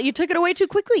fault. You took it away too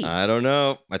quickly. I don't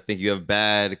know. I think you have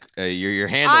bad, your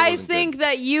handle I wasn't think good.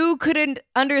 that you couldn't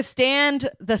understand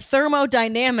the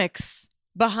thermodynamics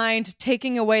behind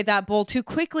taking away that bowl too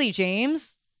quickly,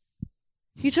 James.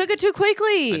 You took it too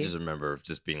quickly. I just remember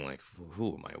just being like,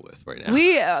 who am I with right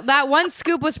now? That one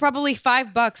scoop was probably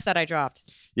 $5 that I dropped.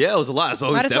 Yeah, it was a lot. So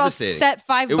it was devastating. Well set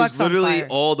 $5 It was literally on fire.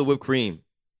 all the whipped cream.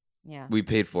 Yeah. We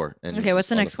paid for. Okay, what's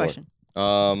the next question?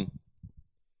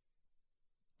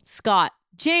 Scott.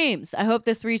 James, I hope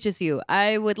this reaches you.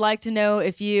 I would like to know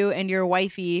if you and your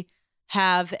wifey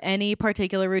have any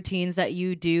particular routines that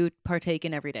you do partake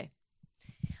in every day.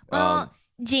 Well,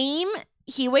 James,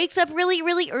 he wakes up really,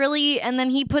 really early, and then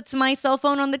he puts my cell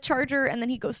phone on the charger, and then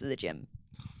he goes to the gym.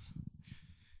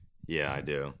 Yeah, I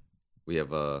do. We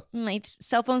have my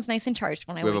cell phone's nice and charged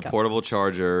when I wake up. We have a portable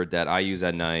charger that I use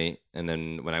at night, and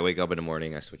then when I wake up in the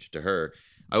morning, I switch it to her.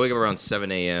 I wake up around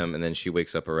 7 a.m., and then she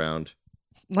wakes up around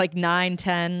like 9,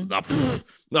 10. Shut up,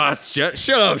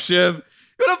 Shib.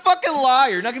 You're gonna fucking lie.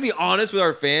 You're not gonna be honest with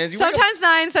our fans. Sometimes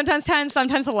 9, sometimes 10,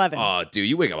 sometimes 11. Oh, dude,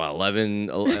 you wake up at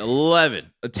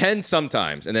 11, 10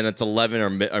 sometimes, and then it's 11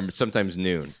 or sometimes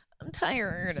noon. I'm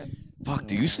tired. Fuck,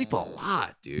 dude, you sleep a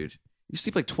lot, dude. You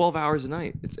sleep like 12 hours a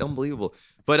night. It's unbelievable.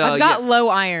 But I've got low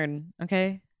iron.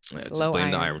 Okay, it's low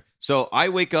iron. So I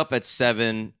wake up at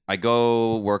 7. I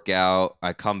go work out.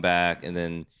 I come back, and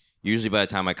then usually by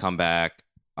the time I come back,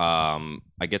 I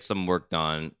get some work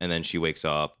done, and then she wakes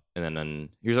up. And then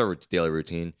here's our daily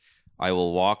routine. I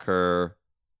will walk her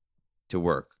to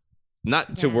work.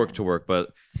 Not to work,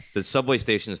 but the subway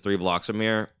station is 3 blocks from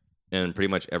here. And pretty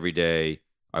much every day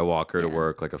I walk her to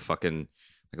work like a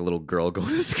little girl going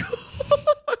to school.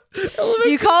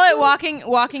 You call it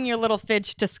walking your little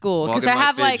fidge to school. Because I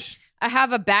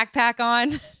have a backpack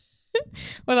on.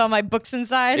 with all my books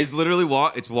inside. It's literally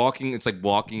it's walking. It's like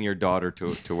walking your daughter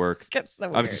to work. That's so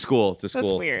weird. I mean, to school. To school.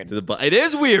 That's weird. To the it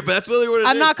is weird, but that's really what it is.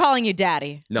 I'm not calling you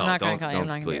daddy. No, I'm not don't, call you. I'm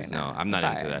not please. do No, I'm not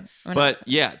sorry. into that. We're But not.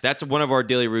 yeah, that's one of our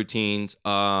daily routines.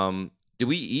 Do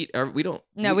we eat? We don't.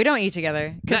 No, we don't eat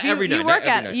together. Not every night.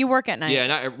 You work at night.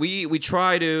 Yeah, we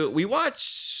try to. We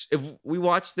watch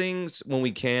things when we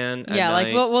can. Yeah, at like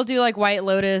night. we'll do like White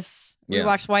Lotus. We Yeah.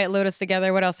 watched White Lotus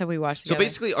together. What else have we watched So together?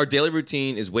 basically, our daily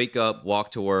routine is wake up,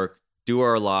 walk to work, do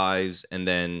our lives, and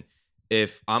then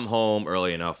if I'm home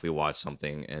early enough, we watch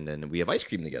something, and then we have ice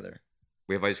cream together.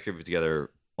 We have ice cream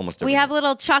together almost every we have night.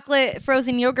 little chocolate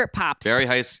frozen yogurt pops. Very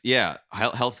high,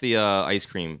 healthy ice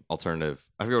cream alternative.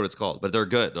 I forget what it's called, but they're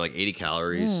good. They're like 80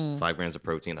 calories, 5 grams of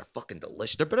protein. They're fucking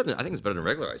delicious. They're better than I think it's better than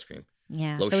regular ice cream.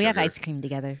 Yeah, Low so we have sugar. ice cream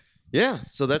together. Yeah,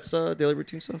 so that's daily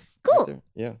routine stuff. Cool. right there.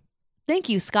 Yeah. Thank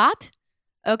you, Scott.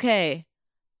 Okay,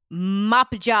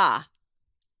 Mapja.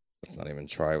 Let's not even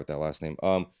try with that last name.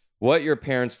 What your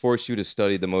parents force you to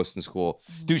study the most in school?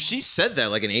 Dude, she said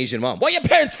that like an Asian mom. What your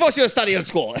parents force you to study in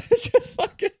school? It's just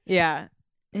fucking. Yeah.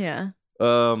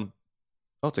 Oh,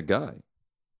 it's a guy.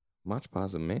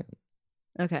 Machpa's a man.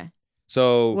 Okay.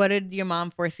 So What did your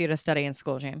mom force you to study in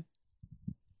school, James?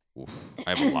 oof,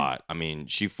 I have a lot. I mean,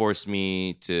 she forced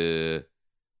me to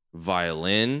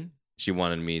violin. She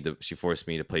forced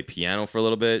me to play piano for a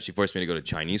little bit. She forced me to go to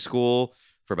Chinese school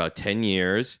for about 10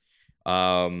 years.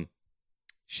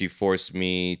 She forced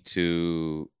me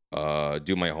to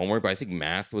do my homework, but I think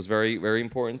math was very, very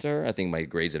important to her. I think my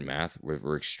grades in math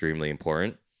were extremely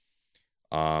important.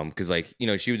 Because like,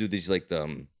 she would do these like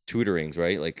tutorings,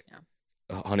 right? Like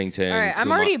Huntington. All right, I'm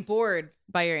Kumar- already bored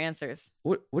by your answers.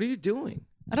 What are you doing?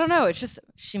 I don't know. It's just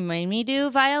she made me do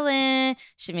violin.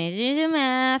 She made me do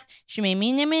math. She made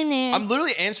me. I'm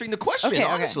literally answering the question, Okay.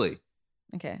 honestly.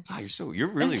 Okay. Ah, you're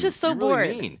really It's just so you're really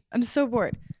bored. mean. I'm so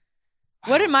bored.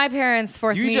 What did my parents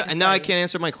force me to And now I study? can't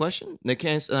answer my question. I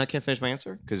can't finish my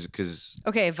answer because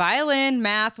Okay, violin,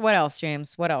 math. What else,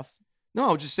 James? What else? no,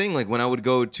 I was just saying like when I would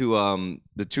go to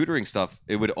the tutoring stuff,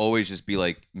 it would always just be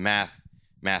like math.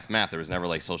 There was never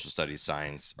like social studies,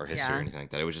 science, or history or anything like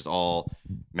that. It was just all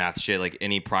math shit. Like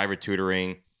any private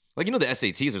tutoring, like the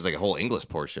SATs. There's like a whole English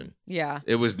portion. Yeah.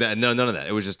 It was none of that.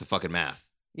 It was just the fucking math.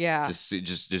 Yeah.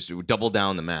 Just double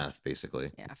down the math,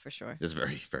 basically. Yeah, for sure. It's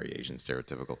very, very Asian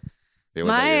stereotypical. Yeah, what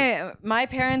about you? My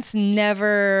parents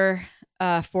never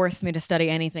forced me to study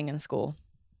anything in school.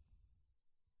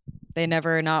 They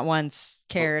never, not once,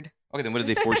 cared. Okay, then what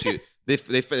did they force you? They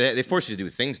force you to do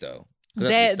things though.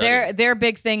 Their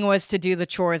big thing was to do the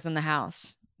chores in the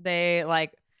house. They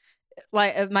like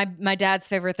my dad's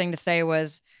favorite thing to say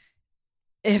was,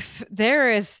 if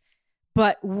there is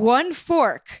but one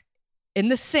fork in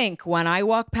the sink when I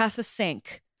walk past the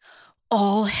sink,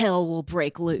 all hell will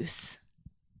break loose.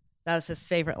 That was his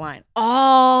favorite line.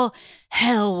 All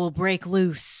hell will break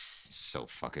loose. So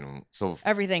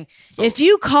Everything. so If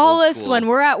you call old us school. when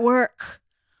we're at work,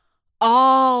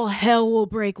 all hell will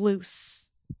break loose.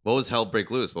 What was hell break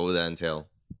loose? What would that entail?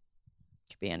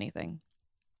 Could be anything.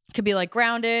 It could be like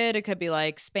grounded. It could be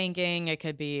like spanking. It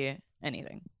could be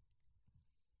anything.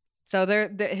 So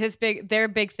their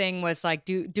big thing was like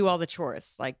do all the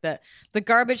chores. Like the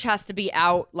garbage has to be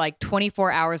out like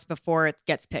 24 hours before it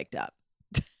gets picked up.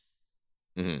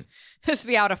 Mm-hmm. It has to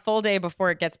be out a full day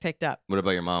before it gets picked up. What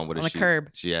about your mom? What On did the curb.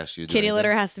 She asked you to do Kitty anything?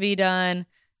 litter has to be done.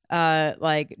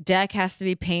 Like deck has to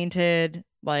be painted.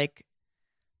 Like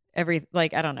I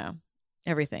don't know,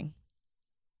 everything.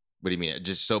 What do you mean?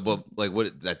 Just so, but like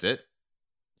what? That's it?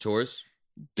 Chores?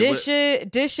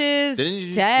 Dishes, Didn't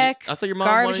you? deck. I thought your mom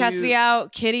Garbage wanted has you, to be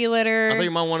out. Kitty litter. I thought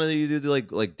your mom wanted you to do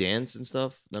like dance and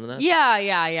stuff. None of that.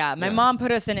 Yeah. My Yeah. mom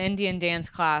put us in Indian dance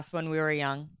class when we were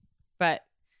young, but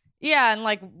yeah, and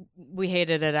like we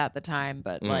hated it at the time,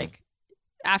 but like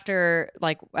after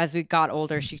like as we got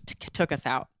older, she took us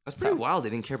out. That's pretty wild.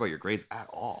 They didn't care about your grades at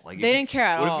all. Like They didn't care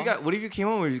at all. What if you came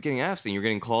home and you were getting Fs and you're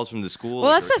getting calls from the school?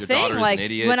 Well, like, that's the your thing. daughter's Like an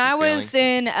idiot, when she's I was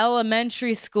failing? in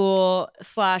elementary school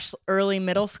 / early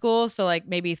middle school, so like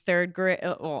maybe third grade.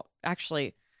 Well,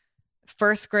 actually,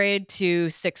 first grade to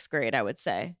sixth grade, I would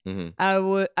say. Mhm.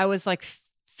 I was like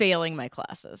failing my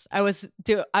classes. I was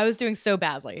doing so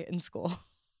badly in school.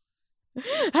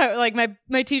 Like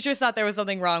my teachers thought there was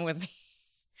something wrong with me.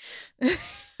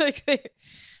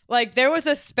 Like there was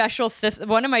a special system.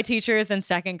 One of my teachers in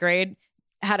second grade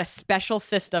had a special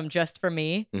system just for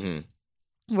me,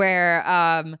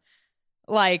 where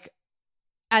like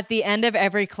at the end of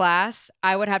every class,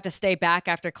 I would have to stay back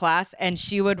after class, and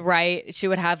she would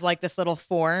have like this little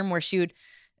form where she would,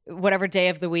 whatever day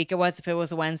of the week it was, if it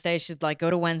was a Wednesday, she'd like go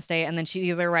to Wednesday, and then she'd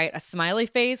either write a smiley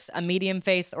face, a medium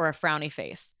face, or a frowny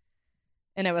face.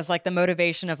 And it was like the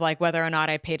motivation of like whether or not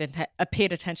I paid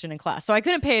attention in class. So I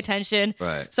couldn't pay attention.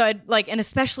 Right. So I'd like, and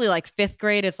especially like 5th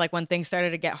grade is like when things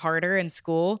started to get harder in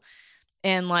school.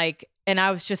 And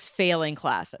I was just failing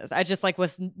classes. I just like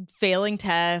was failing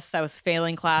tests. I was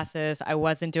failing classes. I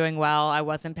wasn't doing well. I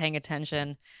wasn't paying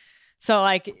attention. So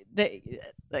like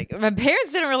my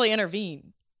parents didn't really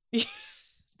intervene.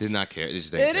 Did not care. They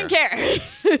just didn't care.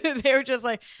 They were just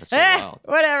like, that's so wild.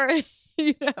 Whatever.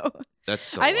 You know. That's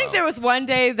so I think wild. there was one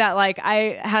day that like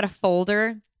I had a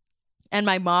folder and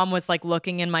my mom was like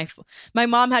looking in my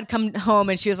mom had come home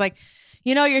and she was like,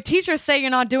 you know, your teachers say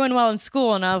you're not doing well in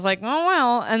school. And I was like, oh,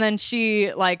 well. And then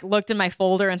she like looked in my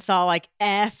folder and saw like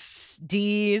F's,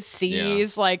 D's,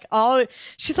 C's, like all.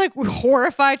 She's like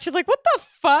horrified. She's like, what the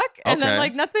fuck? And then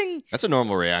like nothing. That's a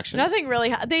normal reaction. Nothing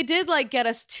really. They did like get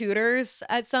us tutors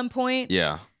at some point.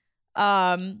 Yeah.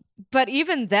 But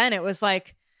even then it was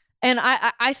like, and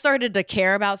I started to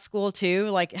care about school too.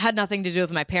 Like it had nothing to do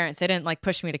with my parents. They didn't like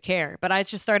push me to care, but I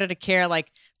just started to care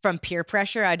like from peer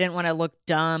pressure. I didn't want to look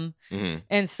dumb. Mm-hmm.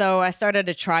 And so I started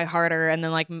to try harder. And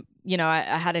then like, you know, I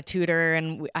had a tutor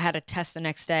and I had a test the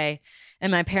next day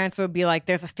and my parents would be like,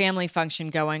 there's a family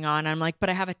function going on. And I'm like, but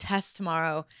I have a test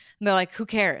tomorrow. And they're like, who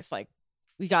cares? Like,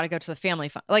 we got to go to the family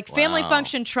family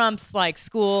function trumps like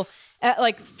school,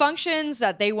 like functions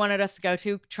that they wanted us to go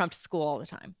to trumped school all the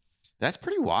time. That's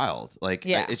pretty wild. Like,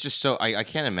 yeah. It's just so, I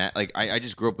can't imagine, like, I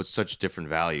just grew up with such different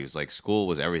values. Like, school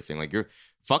was everything. Like,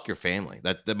 fuck your family.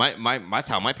 That's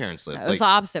how my parents lived. It was the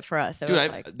opposite for us. Dude,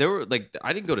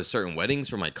 I didn't go to certain weddings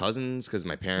for my cousins because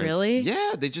my parents. Really?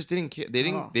 Yeah, they just didn't care. They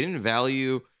didn't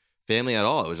value family at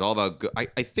all. It was all about good. I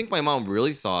think my mom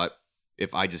really thought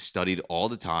if I just studied all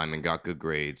the time and got good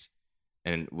grades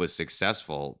and was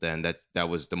successful, then that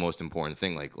was the most important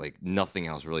thing. Like nothing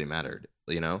else really mattered,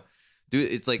 you know? Dude,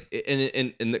 it's like,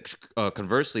 and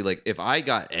conversely, like if I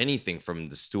got anything from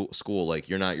the school, like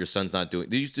your son's not doing.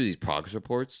 They used to do these progress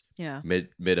reports. Yeah. Mid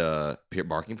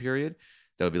barking period,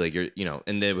 that would be like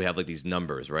and then we have like these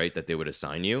numbers, right, that they would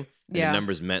assign you. And the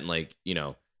numbers meant like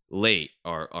late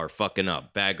or fucking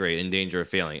up, bad grade, in danger of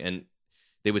failing, and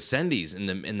they would send these in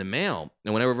the mail.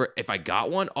 And whenever if I got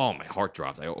one, oh my heart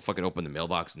dropped. I fucking opened the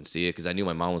mailbox and see it because I knew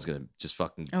my mom was gonna just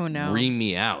fucking ream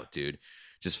me out, dude.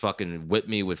 Just fucking whip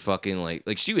me with fucking like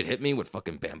she would hit me with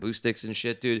fucking bamboo sticks and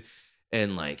shit, dude.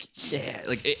 And like, yeah,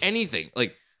 like anything.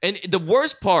 Like, and the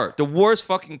worst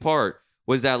fucking part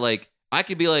was that like I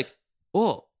could be like,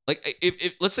 oh, like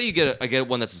if let's say I get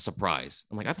one that's a surprise.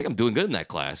 I'm like, I think I'm doing good in that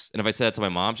class. And if I said that to my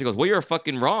mom, she goes, well, you're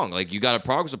fucking wrong. Like you got a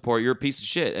progress report, you're a piece of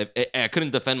shit. I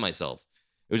couldn't defend myself.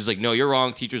 It was just like, no, you're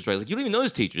wrong. Teacher's right. Like you don't even know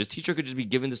this teacher. This teacher could just be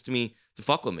giving this to me to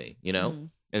fuck with me, you know? Mm-hmm.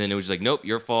 And then it was just like, nope,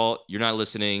 your fault. You're not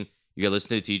listening. You gotta listen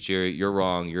to the teacher. You're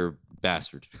wrong. You're a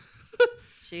bastard.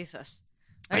 Jesus.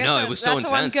 I know, it was so intense.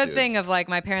 That's one good thing of like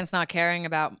my parents not caring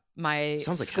about my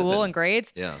school and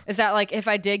grades. Yeah. Is that like if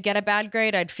I did get a bad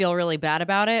grade, I'd feel really bad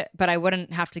about it, but I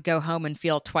wouldn't have to go home and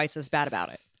feel twice as bad about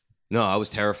it. No, I was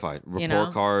terrified.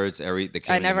 Report cards,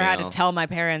 I never had to tell my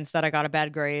parents that I got a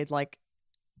bad grade. Like,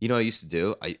 you know what I used to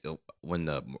do? When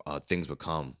the things would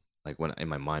come. Like when in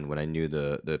my mind, when I knew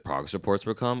the progress reports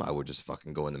would come, I would just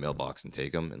fucking go in the mailbox and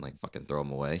take them and like fucking throw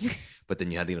them away. But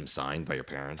then you had to get them signed by your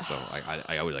parents, so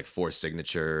I would like force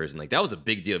signatures and like that was a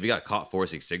big deal. If you got caught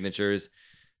forcing signatures,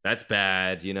 that's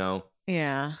bad, you know.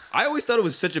 Yeah. I always thought it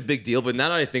was such a big deal, but now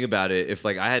that I think about it, if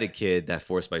like I had a kid that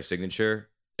forced my signature,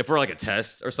 if we're like a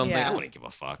test or something, I wouldn't give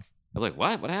a fuck. I'm like,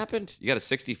 what? What happened? You got a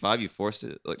 65? You forced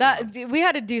it? Like, we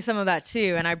had to do some of that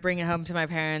too, and I bring it home to my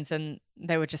parents, and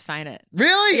they would just sign it.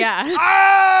 Really? Yeah.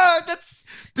 That's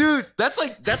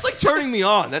like turning me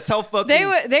on. That's how fucking they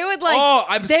would like. Oh,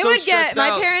 I'm they so would get stressed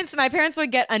out. My parents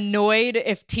would get annoyed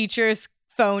if teachers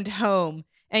phoned home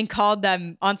and called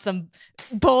them on some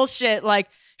bullshit like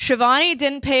Shivani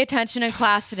didn't pay attention in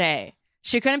class today.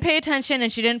 She couldn't pay attention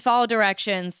and she didn't follow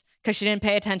directions because she didn't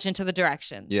pay attention to the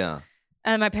directions. Yeah.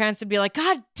 And my parents would be like,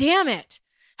 God damn it.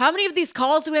 How many of these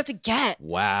calls do we have to get?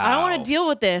 Wow. I don't want to deal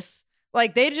with this.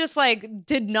 Like they just like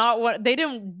did not want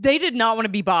to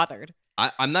be bothered.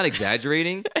 I'm not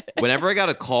exaggerating. Whenever I got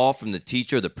a call from the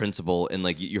teacher, the principal, and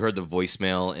like you heard the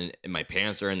voicemail and my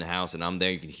parents are in the house and I'm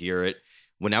there, you can hear it.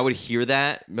 When I would hear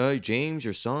that, James,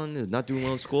 your son is not doing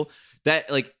well in school, that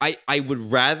like I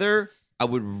would rather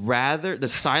the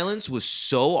silence was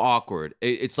so awkward.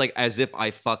 It's like as if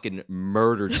I fucking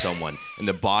murdered someone and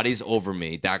the body's over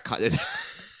me. That kind of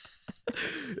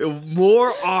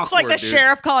more awkward. It's like the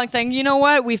sheriff calling saying, you know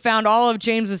what? We found all of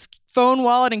James's phone,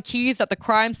 wallet, and keys at the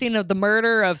crime scene of the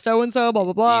murder of so-and-so, blah,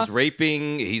 blah, blah. He's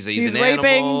raping. He's an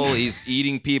animal. He's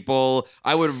eating people.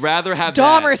 I would rather have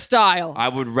Dahmer style. I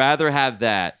would rather have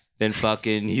that then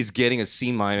fucking he's getting a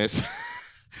C-.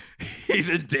 He's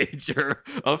in danger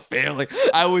of failing.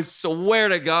 I would swear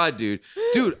to God, dude.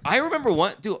 Dude, I remember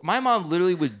my mom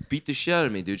literally would beat the shit out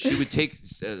of me, dude. She would take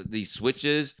these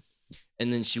switches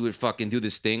and then she would fucking do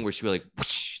this thing where she would like,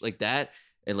 whoosh, like that.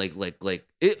 And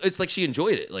it's like she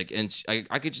enjoyed it. Like, and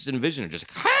I could just envision her just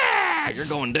like, ha, you're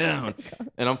going down.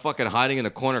 And I'm fucking hiding in a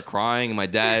corner crying. And my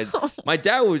dad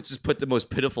would just put the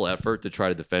most pitiful effort to try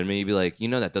to defend me. He'd be like,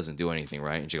 that doesn't do anything,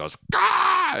 right? And she goes, ah!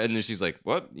 And then she's like,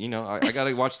 what? I got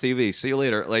to watch TV. See you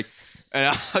later. Like, and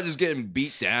I'm just getting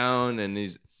beat down. And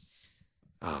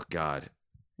oh God.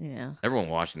 Yeah. Everyone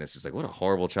watching this is like, what a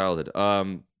horrible childhood.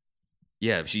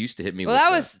 Yeah, she used to hit me.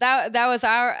 Well, that was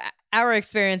our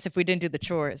experience if we didn't do the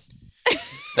chores.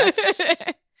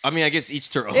 I guess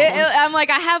each to their own. I'm like,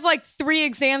 I have like 3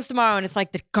 exams tomorrow, and it's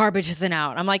like the garbage isn't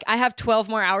out. I'm like, I have 12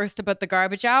 more hours to put the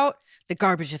garbage out. The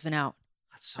garbage isn't out.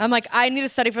 I'm like, I need to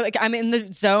study for I'm in the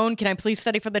zone. Can I please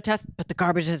study for the test? But the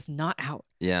garbage is not out.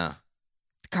 Yeah.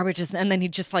 The garbage is, and then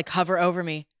he'd just like hover over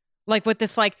me, like with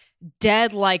this like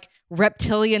dead like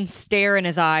reptilian stare in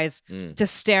his eyes,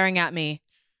 just staring at me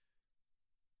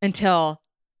until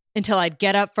I'd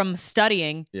get up from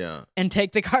studying, and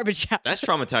take the garbage out. That's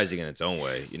traumatizing in its own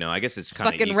way, I guess it's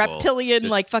kind of fucking reptilian,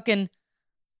 like fucking.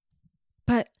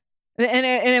 But and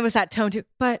it was that tone too.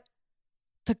 But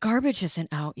the garbage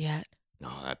isn't out yet. No,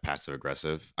 that passive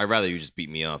aggressive. I'd rather you just beat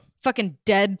me up. Fucking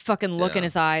dead, fucking look in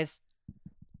his eyes,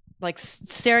 like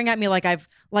staring at me like I've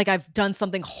done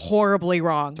something horribly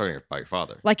wrong. Talking about your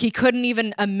father. Like he couldn't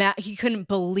even he couldn't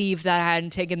believe that I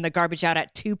hadn't taken the garbage out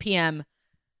at 2 p.m.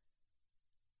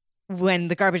 when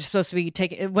the garbage is supposed to be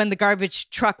taken, when the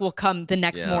garbage truck will come the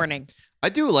next morning. I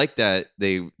do like that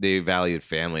they valued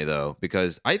family though,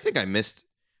 because I think I missed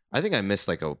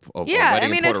like a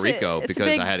wedding in Puerto Rico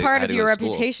because I had part of your go to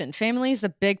reputation. Family is a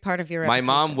big part of your reputation.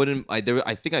 My mom wouldn't. I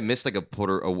think I missed like a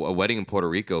wedding in Puerto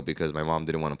Rico because my mom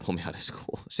didn't want to pull me out of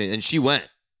school, and she went,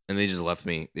 and they just left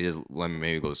me. They just let me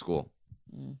maybe go to school.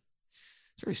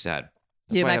 It's very sad.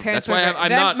 My parents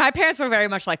were very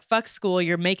much like, fuck school,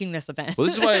 you're making this event. Well,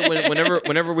 this is why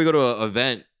whenever we go to an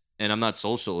event and I'm not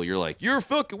social, you're like,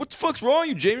 what the fuck's wrong with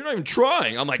you, Jamie? You're not even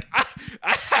trying. I'm like,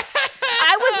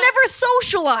 I was never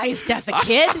socialized as a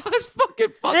kid. I was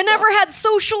fucking fucked I never had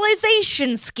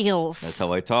socialization skills. That's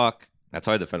how I talk. That's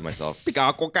how I defend myself. We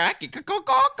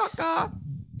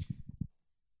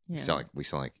sound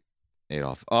like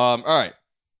Adolf. All right.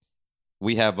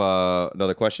 We have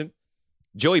another question.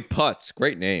 Joey Putz,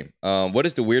 great name. What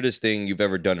is the weirdest thing you've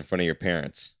ever done in front of your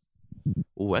parents?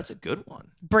 Oh, that's a good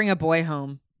one. Bring a boy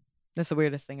home. That's the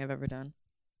weirdest thing I've ever done.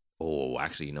 Oh,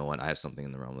 actually, you know what? I have something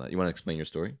in the realm of that. You want to explain your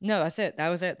story? No, that's it. That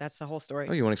was it. That's the whole story.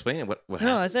 Oh, you want to explain it? What happened?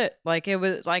 No, that's it. Like it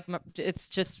was like it's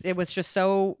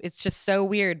just so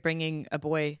weird bringing a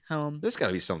boy home. There's got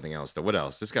to be something else though. What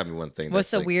else? There's got to be one thing.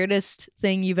 What's the weirdest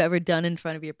thing you've ever done in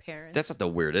front of your parents? That's not the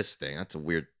weirdest thing. That's a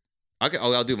weird.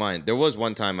 I'll do mine. There was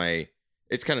one time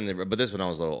it's kind of, but this when I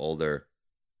was a little older.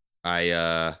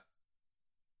 I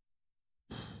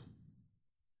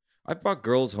brought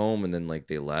girls home and then like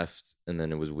they left and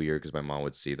then it was weird because my mom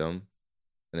would see them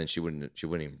and then she wouldn't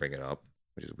even bring it up,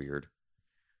 which is weird.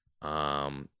 I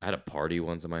had a party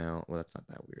once in my house. Well, that's not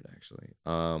that weird actually.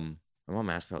 My mom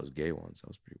asked if I was gay once. I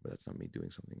was pretty, but that's not me doing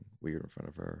something weird in front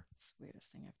of her. It's the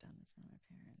weirdest thing I've done in front of my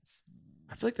parents.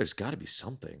 I feel like there's got to be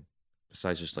something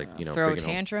besides just like throw a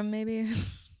tantrum maybe.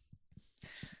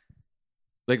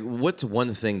 Like, what's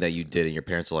one thing that you did and your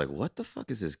parents were like, what the fuck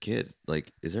is this kid?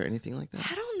 Like, is there anything like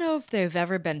that? I don't know if they've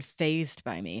ever been fazed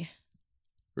by me.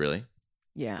 Really?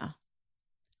 Yeah.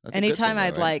 That's anytime thing,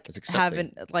 I'd though, right? have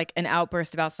an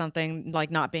outburst about something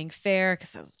like not being fair,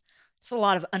 because it's a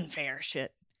lot of unfair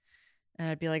shit. And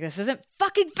I'd be like, this isn't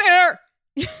fucking fair.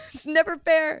 It's never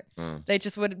fair. They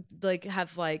just would like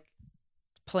have like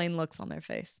plain looks on their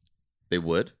face. They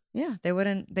would? Yeah. They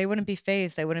wouldn't be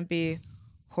fazed. They wouldn't be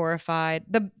horrified.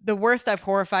 The worst I've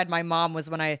horrified my mom was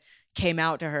when I came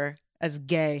out to her as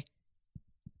gay.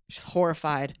 She's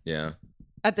horrified. Yeah.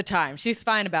 At the time. She's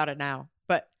fine about it now.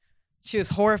 But she was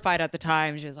horrified at the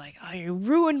time. She was like, oh, you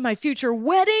ruined my future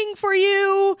wedding for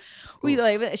you.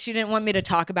 She didn't want me to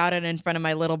talk about it in front of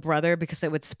my little brother because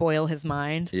it would spoil his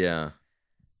mind. Yeah.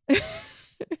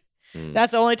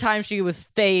 That's the only time she was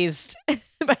fazed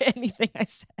by anything I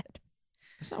said.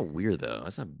 That's not weird though.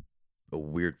 That's not a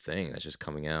weird thing that's just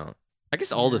coming out. I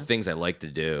guess all the things I like to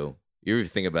do. You ever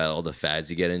think about all the fads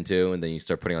you get into and then you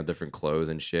start putting on different clothes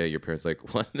and shit? Your parents are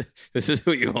like, what? This is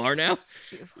who you are now?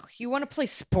 You want to play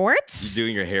sports? You're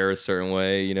doing your hair a certain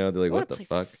way, They're like, what the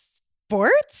fuck?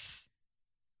 Sports?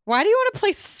 Why do you want to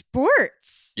play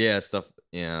sports? Yeah, stuff.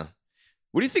 Yeah.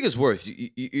 What do you think is worse?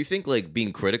 You think like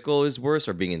being critical is worse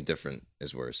or being indifferent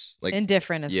is worse? Like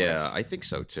Indifferent is worse. Yeah, I think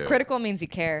so too. Critical means you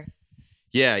care.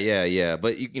 Yeah.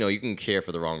 But you know, you can care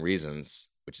for the wrong reasons,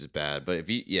 which is bad. But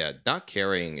if not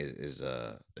caring is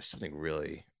there's something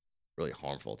really, really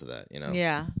harmful to that, you know?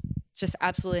 Yeah. Just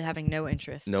absolutely having no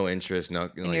interest. No interest,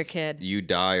 in your kid. You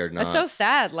die or not. That's so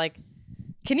sad. Like,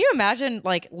 can you imagine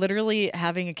like literally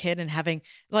having a kid and having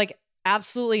like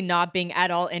absolutely not being at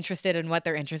all interested in what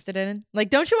they're interested in? Like,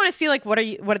 don't you want to see like what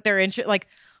they're interested like,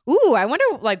 ooh, I wonder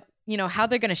like, you know, how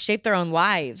they're gonna shape their own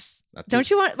lives. Don't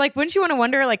you want like wouldn't you want to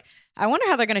wonder like I wonder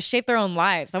how they're gonna shape their own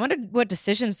lives. I wonder what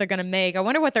decisions they're gonna make. I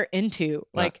wonder what they're into.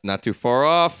 Like not too far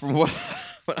off from what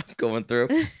I'm going through,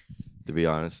 to be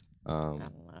honest. I don't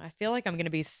know. I feel like I'm gonna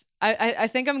be I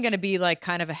think I'm gonna be like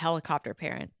kind of a helicopter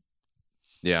parent.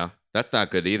 Yeah. That's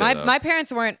not good either. My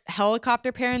parents weren't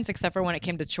helicopter parents except for when it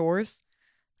came to chores.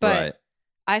 But right.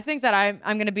 I think that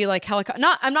I'm going to be like I'm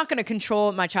not going to control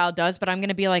what my child does, but I'm going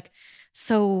to be like,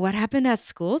 so what happened at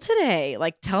school today?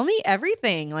 Like tell me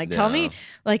everything. Like tell me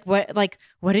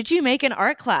what did you make in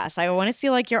art class? I want to see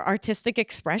like your artistic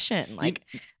expression. Like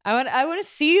I want to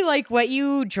see like what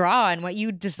you draw and what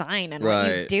you design and what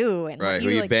you do and who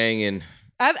you banging.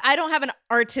 I don't have an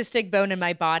artistic bone in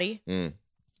my body.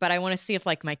 But I want to see if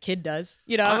like my kid does.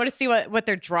 You know, I want to see what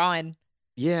they're drawing.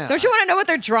 Yeah. Don't you want to know what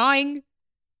they're drawing?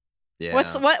 Yeah.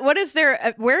 What is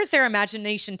where is their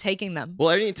imagination taking them? Well,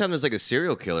 anytime there's like a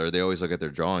serial killer, they always look at their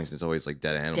drawings. It's always like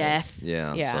dead animals. Death.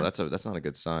 Yeah. So that's not a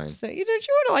good sign. So don't you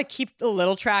want to like keep a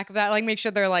little track of that? Like make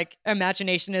sure their like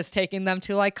imagination is taking them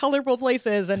to like colorful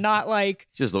places and not like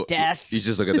death. You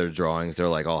just look at their drawings. They're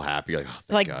like all happy. You're like, oh,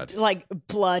 thank God. Like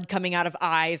blood coming out of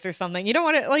eyes or something. You don't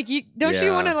want to like you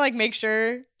want to like make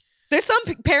sure. There's some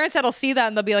parents that'll see that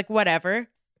and they'll be like, whatever.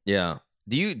 Yeah.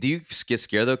 Do you get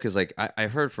scared though? Because like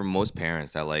I've heard from most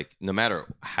parents that like no matter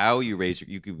how you raise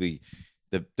you could be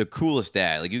the coolest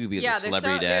dad. Like you could be the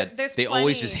celebrity dad. They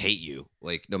always just hate you.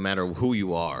 Like no matter who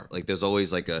you are. Like there's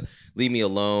always like a leave me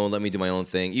alone. Let me do my own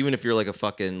thing. Even if you're like a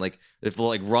fucking like if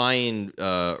like Ryan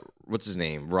what's his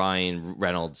name? Ryan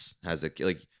Reynolds has a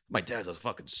like. My dad's a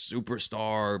fucking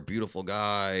superstar, beautiful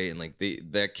guy, and like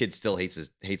that kid still hates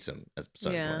him at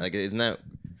some point. Like, does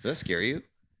that scare you?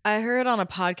 I heard on a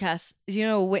podcast, you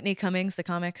know Whitney Cummings, the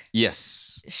comic?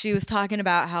 Yes. She was talking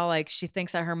about how like she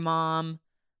thinks that her mom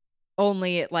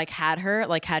only like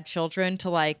had children to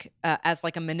like as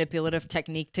like a manipulative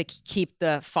technique to keep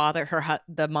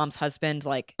the mom's husband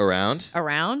like around.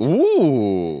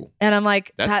 Ooh. And I'm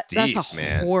like that's a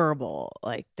horrible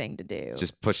like thing to do.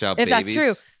 Just push out if babies. That's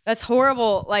true. That's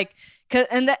horrible. Like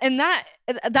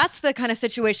that's the kind of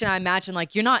situation I imagine.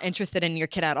 Like you're not interested in your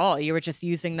kid at all. You were just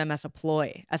using them as a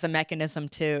ploy, as a mechanism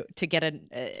to get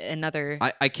another.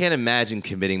 I can't imagine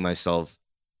committing myself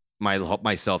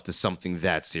to something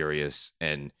that serious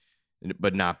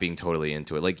but not being totally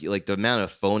into it. Like the amount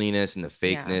of phoniness and the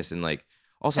fakeness and like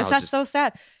also that's so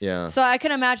sad. Yeah. So I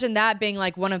can imagine that being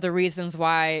like one of the reasons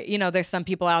why, you know, there's some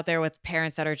people out there with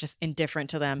parents that are just indifferent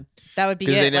to them. That would be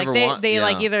it. They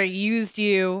like either used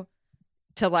you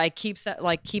to like keep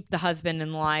the husband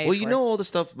in life. Well, you know all the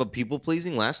stuff about people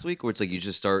pleasing last week where it's like you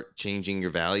just start changing your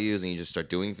values and you just start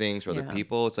doing things for other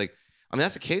people. It's like, I mean,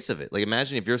 that's a case of it. Like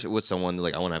imagine if you're with someone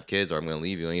like I want to have kids or I'm going to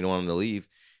leave you and you don't want them to leave.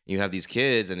 And you have these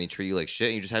kids and they treat you like shit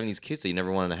and you're just having these kids that you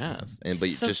never wanted to have. But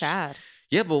it's so sad.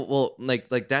 Yeah, but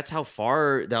like that's how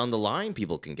far down the line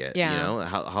people can get. Yeah. You know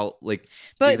how like.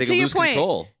 But they to can your lose point,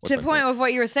 control. to the point of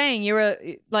what you were saying, you were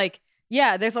like,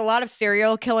 yeah, there's a lot of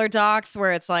serial killer docs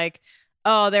where it's like,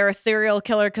 oh, they're a serial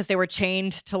killer because they were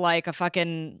chained to like a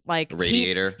fucking like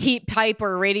radiator, heat pipe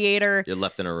or radiator. You're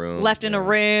left in a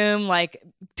room, like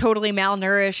totally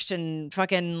malnourished and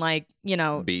fucking like, you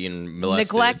know,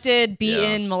 neglected,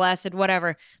 molested,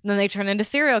 whatever. And then they turn into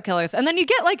serial killers. And then you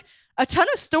get like a ton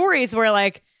of stories where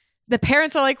like the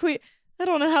parents are like, I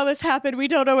don't know how this happened. We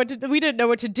didn't know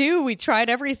what to do. We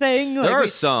tried everything. There are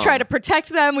some. Try to protect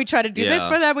them. We try to do this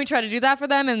for them. We try to do that for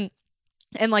them.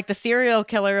 And like the serial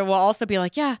killer will also be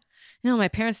like, yeah, no, my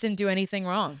parents didn't do anything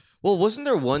wrong. Well, wasn't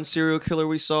there one serial killer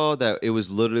we saw that it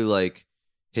was literally like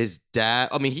his dad?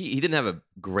 I mean, he didn't have a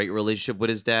great relationship with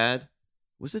his dad.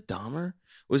 Was it Dahmer? It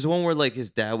was the one where like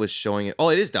his dad was showing it. Oh,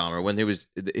 it is Dahmer when he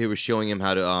was showing him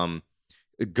how to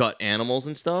gut animals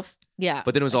and stuff. Yeah.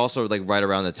 But then it was also like right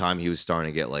around the time he was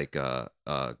starting to get like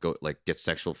get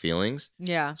sexual feelings.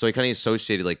 Yeah. So he kind of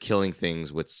associated like killing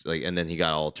things with like, and then he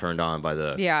got all turned on by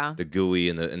the gooey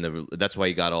and the that's why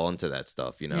he got all into that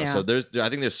stuff, you know. Yeah. So I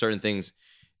think there's certain things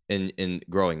in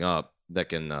growing up that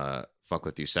can fuck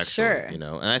with you sexually, you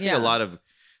know. And I think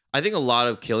a lot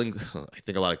of killing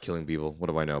people. What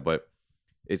do I know? But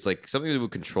it's like something to do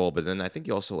with control. But then I think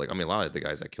you also like, I mean, a lot of the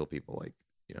guys that kill people, like,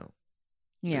 you know,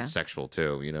 Yeah. it's sexual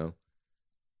too, you know?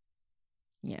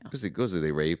 Yeah. Because it goes to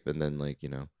they rape and then like, you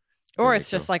know. Or it's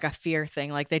just like a fear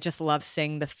thing. Like they just love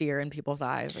seeing the fear in people's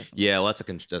eyes. Or something. Yeah, well,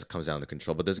 that comes down to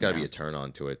control, but there's got to be a turn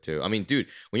on to it too. I mean, dude,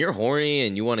 when you're horny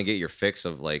and you want to get your fix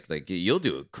of like you'll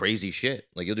do crazy shit.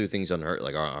 Like you'll do things aren't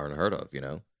unheard of, you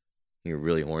know? You're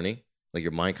really horny. Like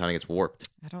your mind kind of gets warped.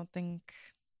 I don't think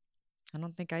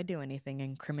I do anything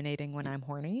incriminating when I'm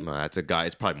horny. No, that's a guy.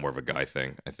 It's probably more of a guy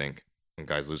thing, I think. When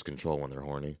guys lose control when they're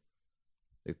horny.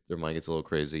 Their mind gets a little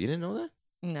crazy. You didn't know that?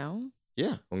 No.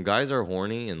 Yeah, when guys are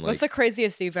horny and like, what's the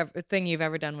craziest thing you've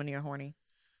ever done when you're horny?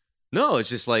 No, it's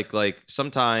just like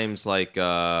sometimes like you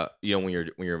know when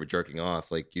you're jerking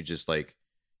off, like you just like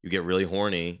you get really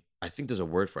horny. I think there's a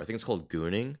word for it. I think it's called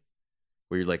gooning,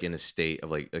 where you're like in a state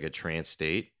of like a trance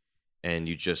state, and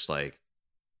you're just like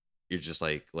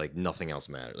nothing else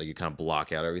matters. Like you kind of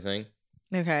block out everything.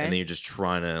 Okay. And then you're just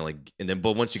trying to like, and then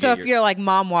but once you so if you're like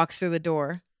mom walks through the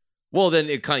door. Well, then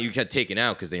you get taken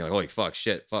out because then you're like, holy fuck,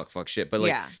 shit. But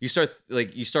like you start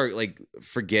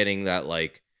forgetting that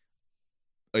like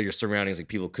your surroundings, like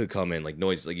people could come in, like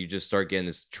noise, like you just start getting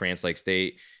this trance like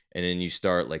state, and then you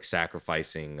start like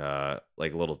sacrificing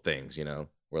like little things, you know,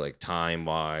 where like time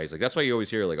wise, like that's why you always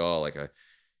hear like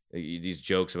these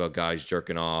jokes about guys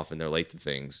jerking off and they're late to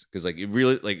things because like it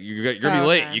really like you're gonna be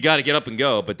late, you got to get up and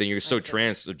go, but then you're so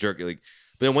trance jerky like.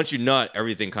 But then once you nut,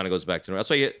 everything kind of goes back to normal.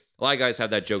 That's why a lot of guys have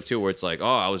that joke too, where it's like, oh,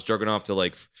 I was jerking off to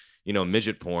like, you know,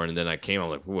 midget porn, and then I came, I'm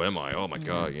like, who am I? Oh my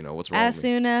god, you know what's wrong? As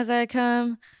soon as I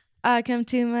come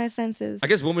to my senses. I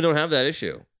guess women don't have that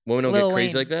issue. Women don't get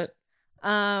crazy like that.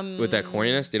 With that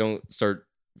corniness, they don't start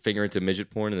fingering to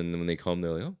midget porn, and then when they come,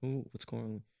 they're like, oh, what's going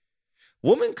on?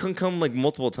 Women can come like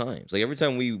multiple times. Like every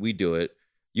time we do it,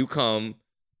 you come, and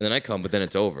then I come, but then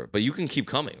it's over. But you can keep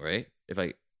coming, right?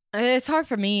 It's hard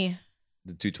for me.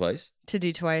 To do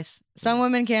twice. Some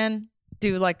women can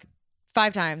do like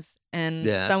 5 times, and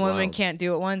some women can't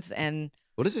do it once. And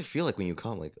what does it feel like when you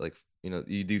come? Like you know,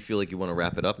 do you feel like you want to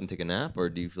wrap it up and take a nap, or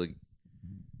do you feel like?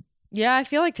 Yeah, I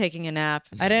feel like taking a nap.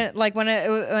 I didn't like when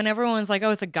everyone's like, "Oh,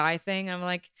 it's a guy thing." I'm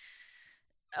like,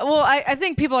 well, I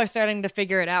think people are starting to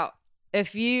figure it out.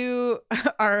 If you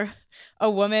are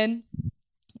a woman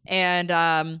and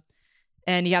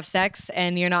you have sex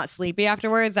and you're not sleepy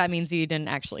afterwards, that means you didn't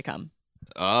actually come.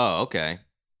 Oh, okay.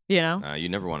 You know? You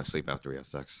never want to sleep after we have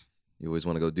sex. You always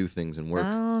want to go do things and work.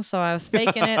 Oh, so I was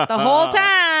faking it the whole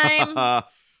time.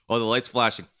 Oh, the light's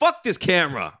flashing. Fuck this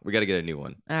camera. We got to get a new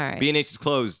one. All right. B&H is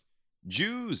closed.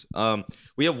 Jews.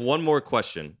 We have one more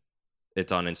question.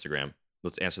 It's on Instagram.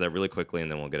 Let's answer that really quickly,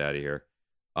 and then we'll get out of here.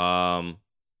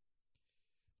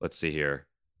 Let's see here.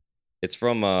 It's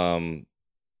from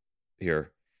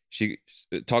here. She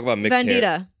talk about mixed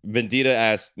hair. Vendita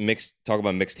asked talk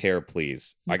about mixed hair,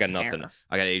 please. I got nothing. Hair.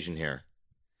 I got Asian hair.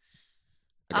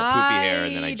 I got poofy hair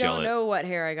and then I gel it. I don't know what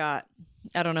hair I got.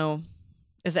 I don't know.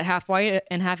 Is it half white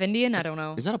and half Indian? I don't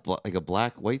know. Is that like a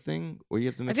black white thing where you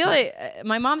have to mix? I feel like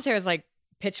my mom's hair is like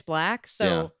pitch black,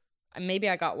 so maybe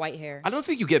I got white hair. I don't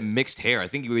think you get mixed hair. I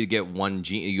think you would get one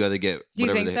gene. You either get. Do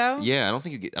you think so? Yeah, I don't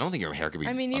think your hair could be.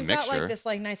 I mean, you've got like this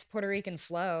like nice Puerto Rican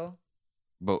flow.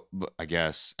 But I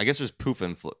guess there's poof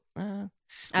and flip. I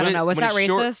don't know. Was that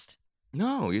racist?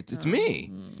 No, it's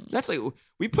me. That's like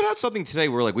we put out something today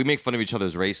where like we make fun of each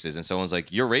other's races, and someone's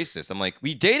like, "You're racist." I'm like,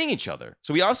 "We dating each other,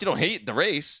 so we obviously don't hate the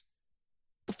race."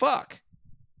 The fuck,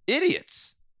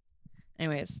 idiots.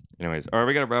 Anyways, all right,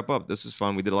 we gotta wrap up. This is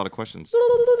fun. We did a lot of questions.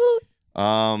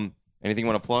 Anything you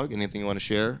want to plug? Anything you want to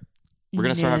share? We're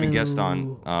gonna start having guests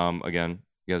on. Again,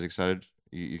 you guys excited?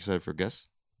 You excited for guests?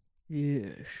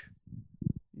 Yes.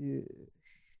 Yeah.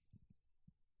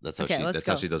 That's how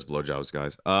she does blowjobs,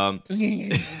 guys.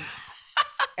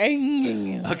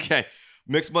 Okay.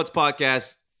 Mixed Mutts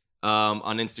Podcast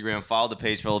on Instagram. Follow the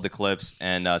page, follow the clips,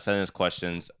 and send us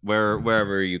questions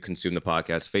wherever you consume the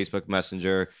podcast. Facebook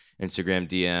Messenger, Instagram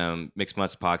DM,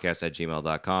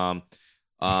 mixedmuttspodcast@gmail.com.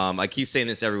 I keep saying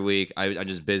this every week. I'm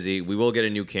just busy. We will get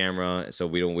a new camera, so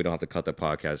we don't have to cut the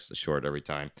podcast short every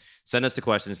time. Send us the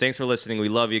questions. Thanks for listening. We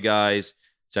love you guys.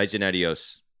 Zaijian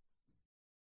adios.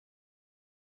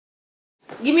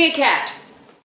 Give me a cat.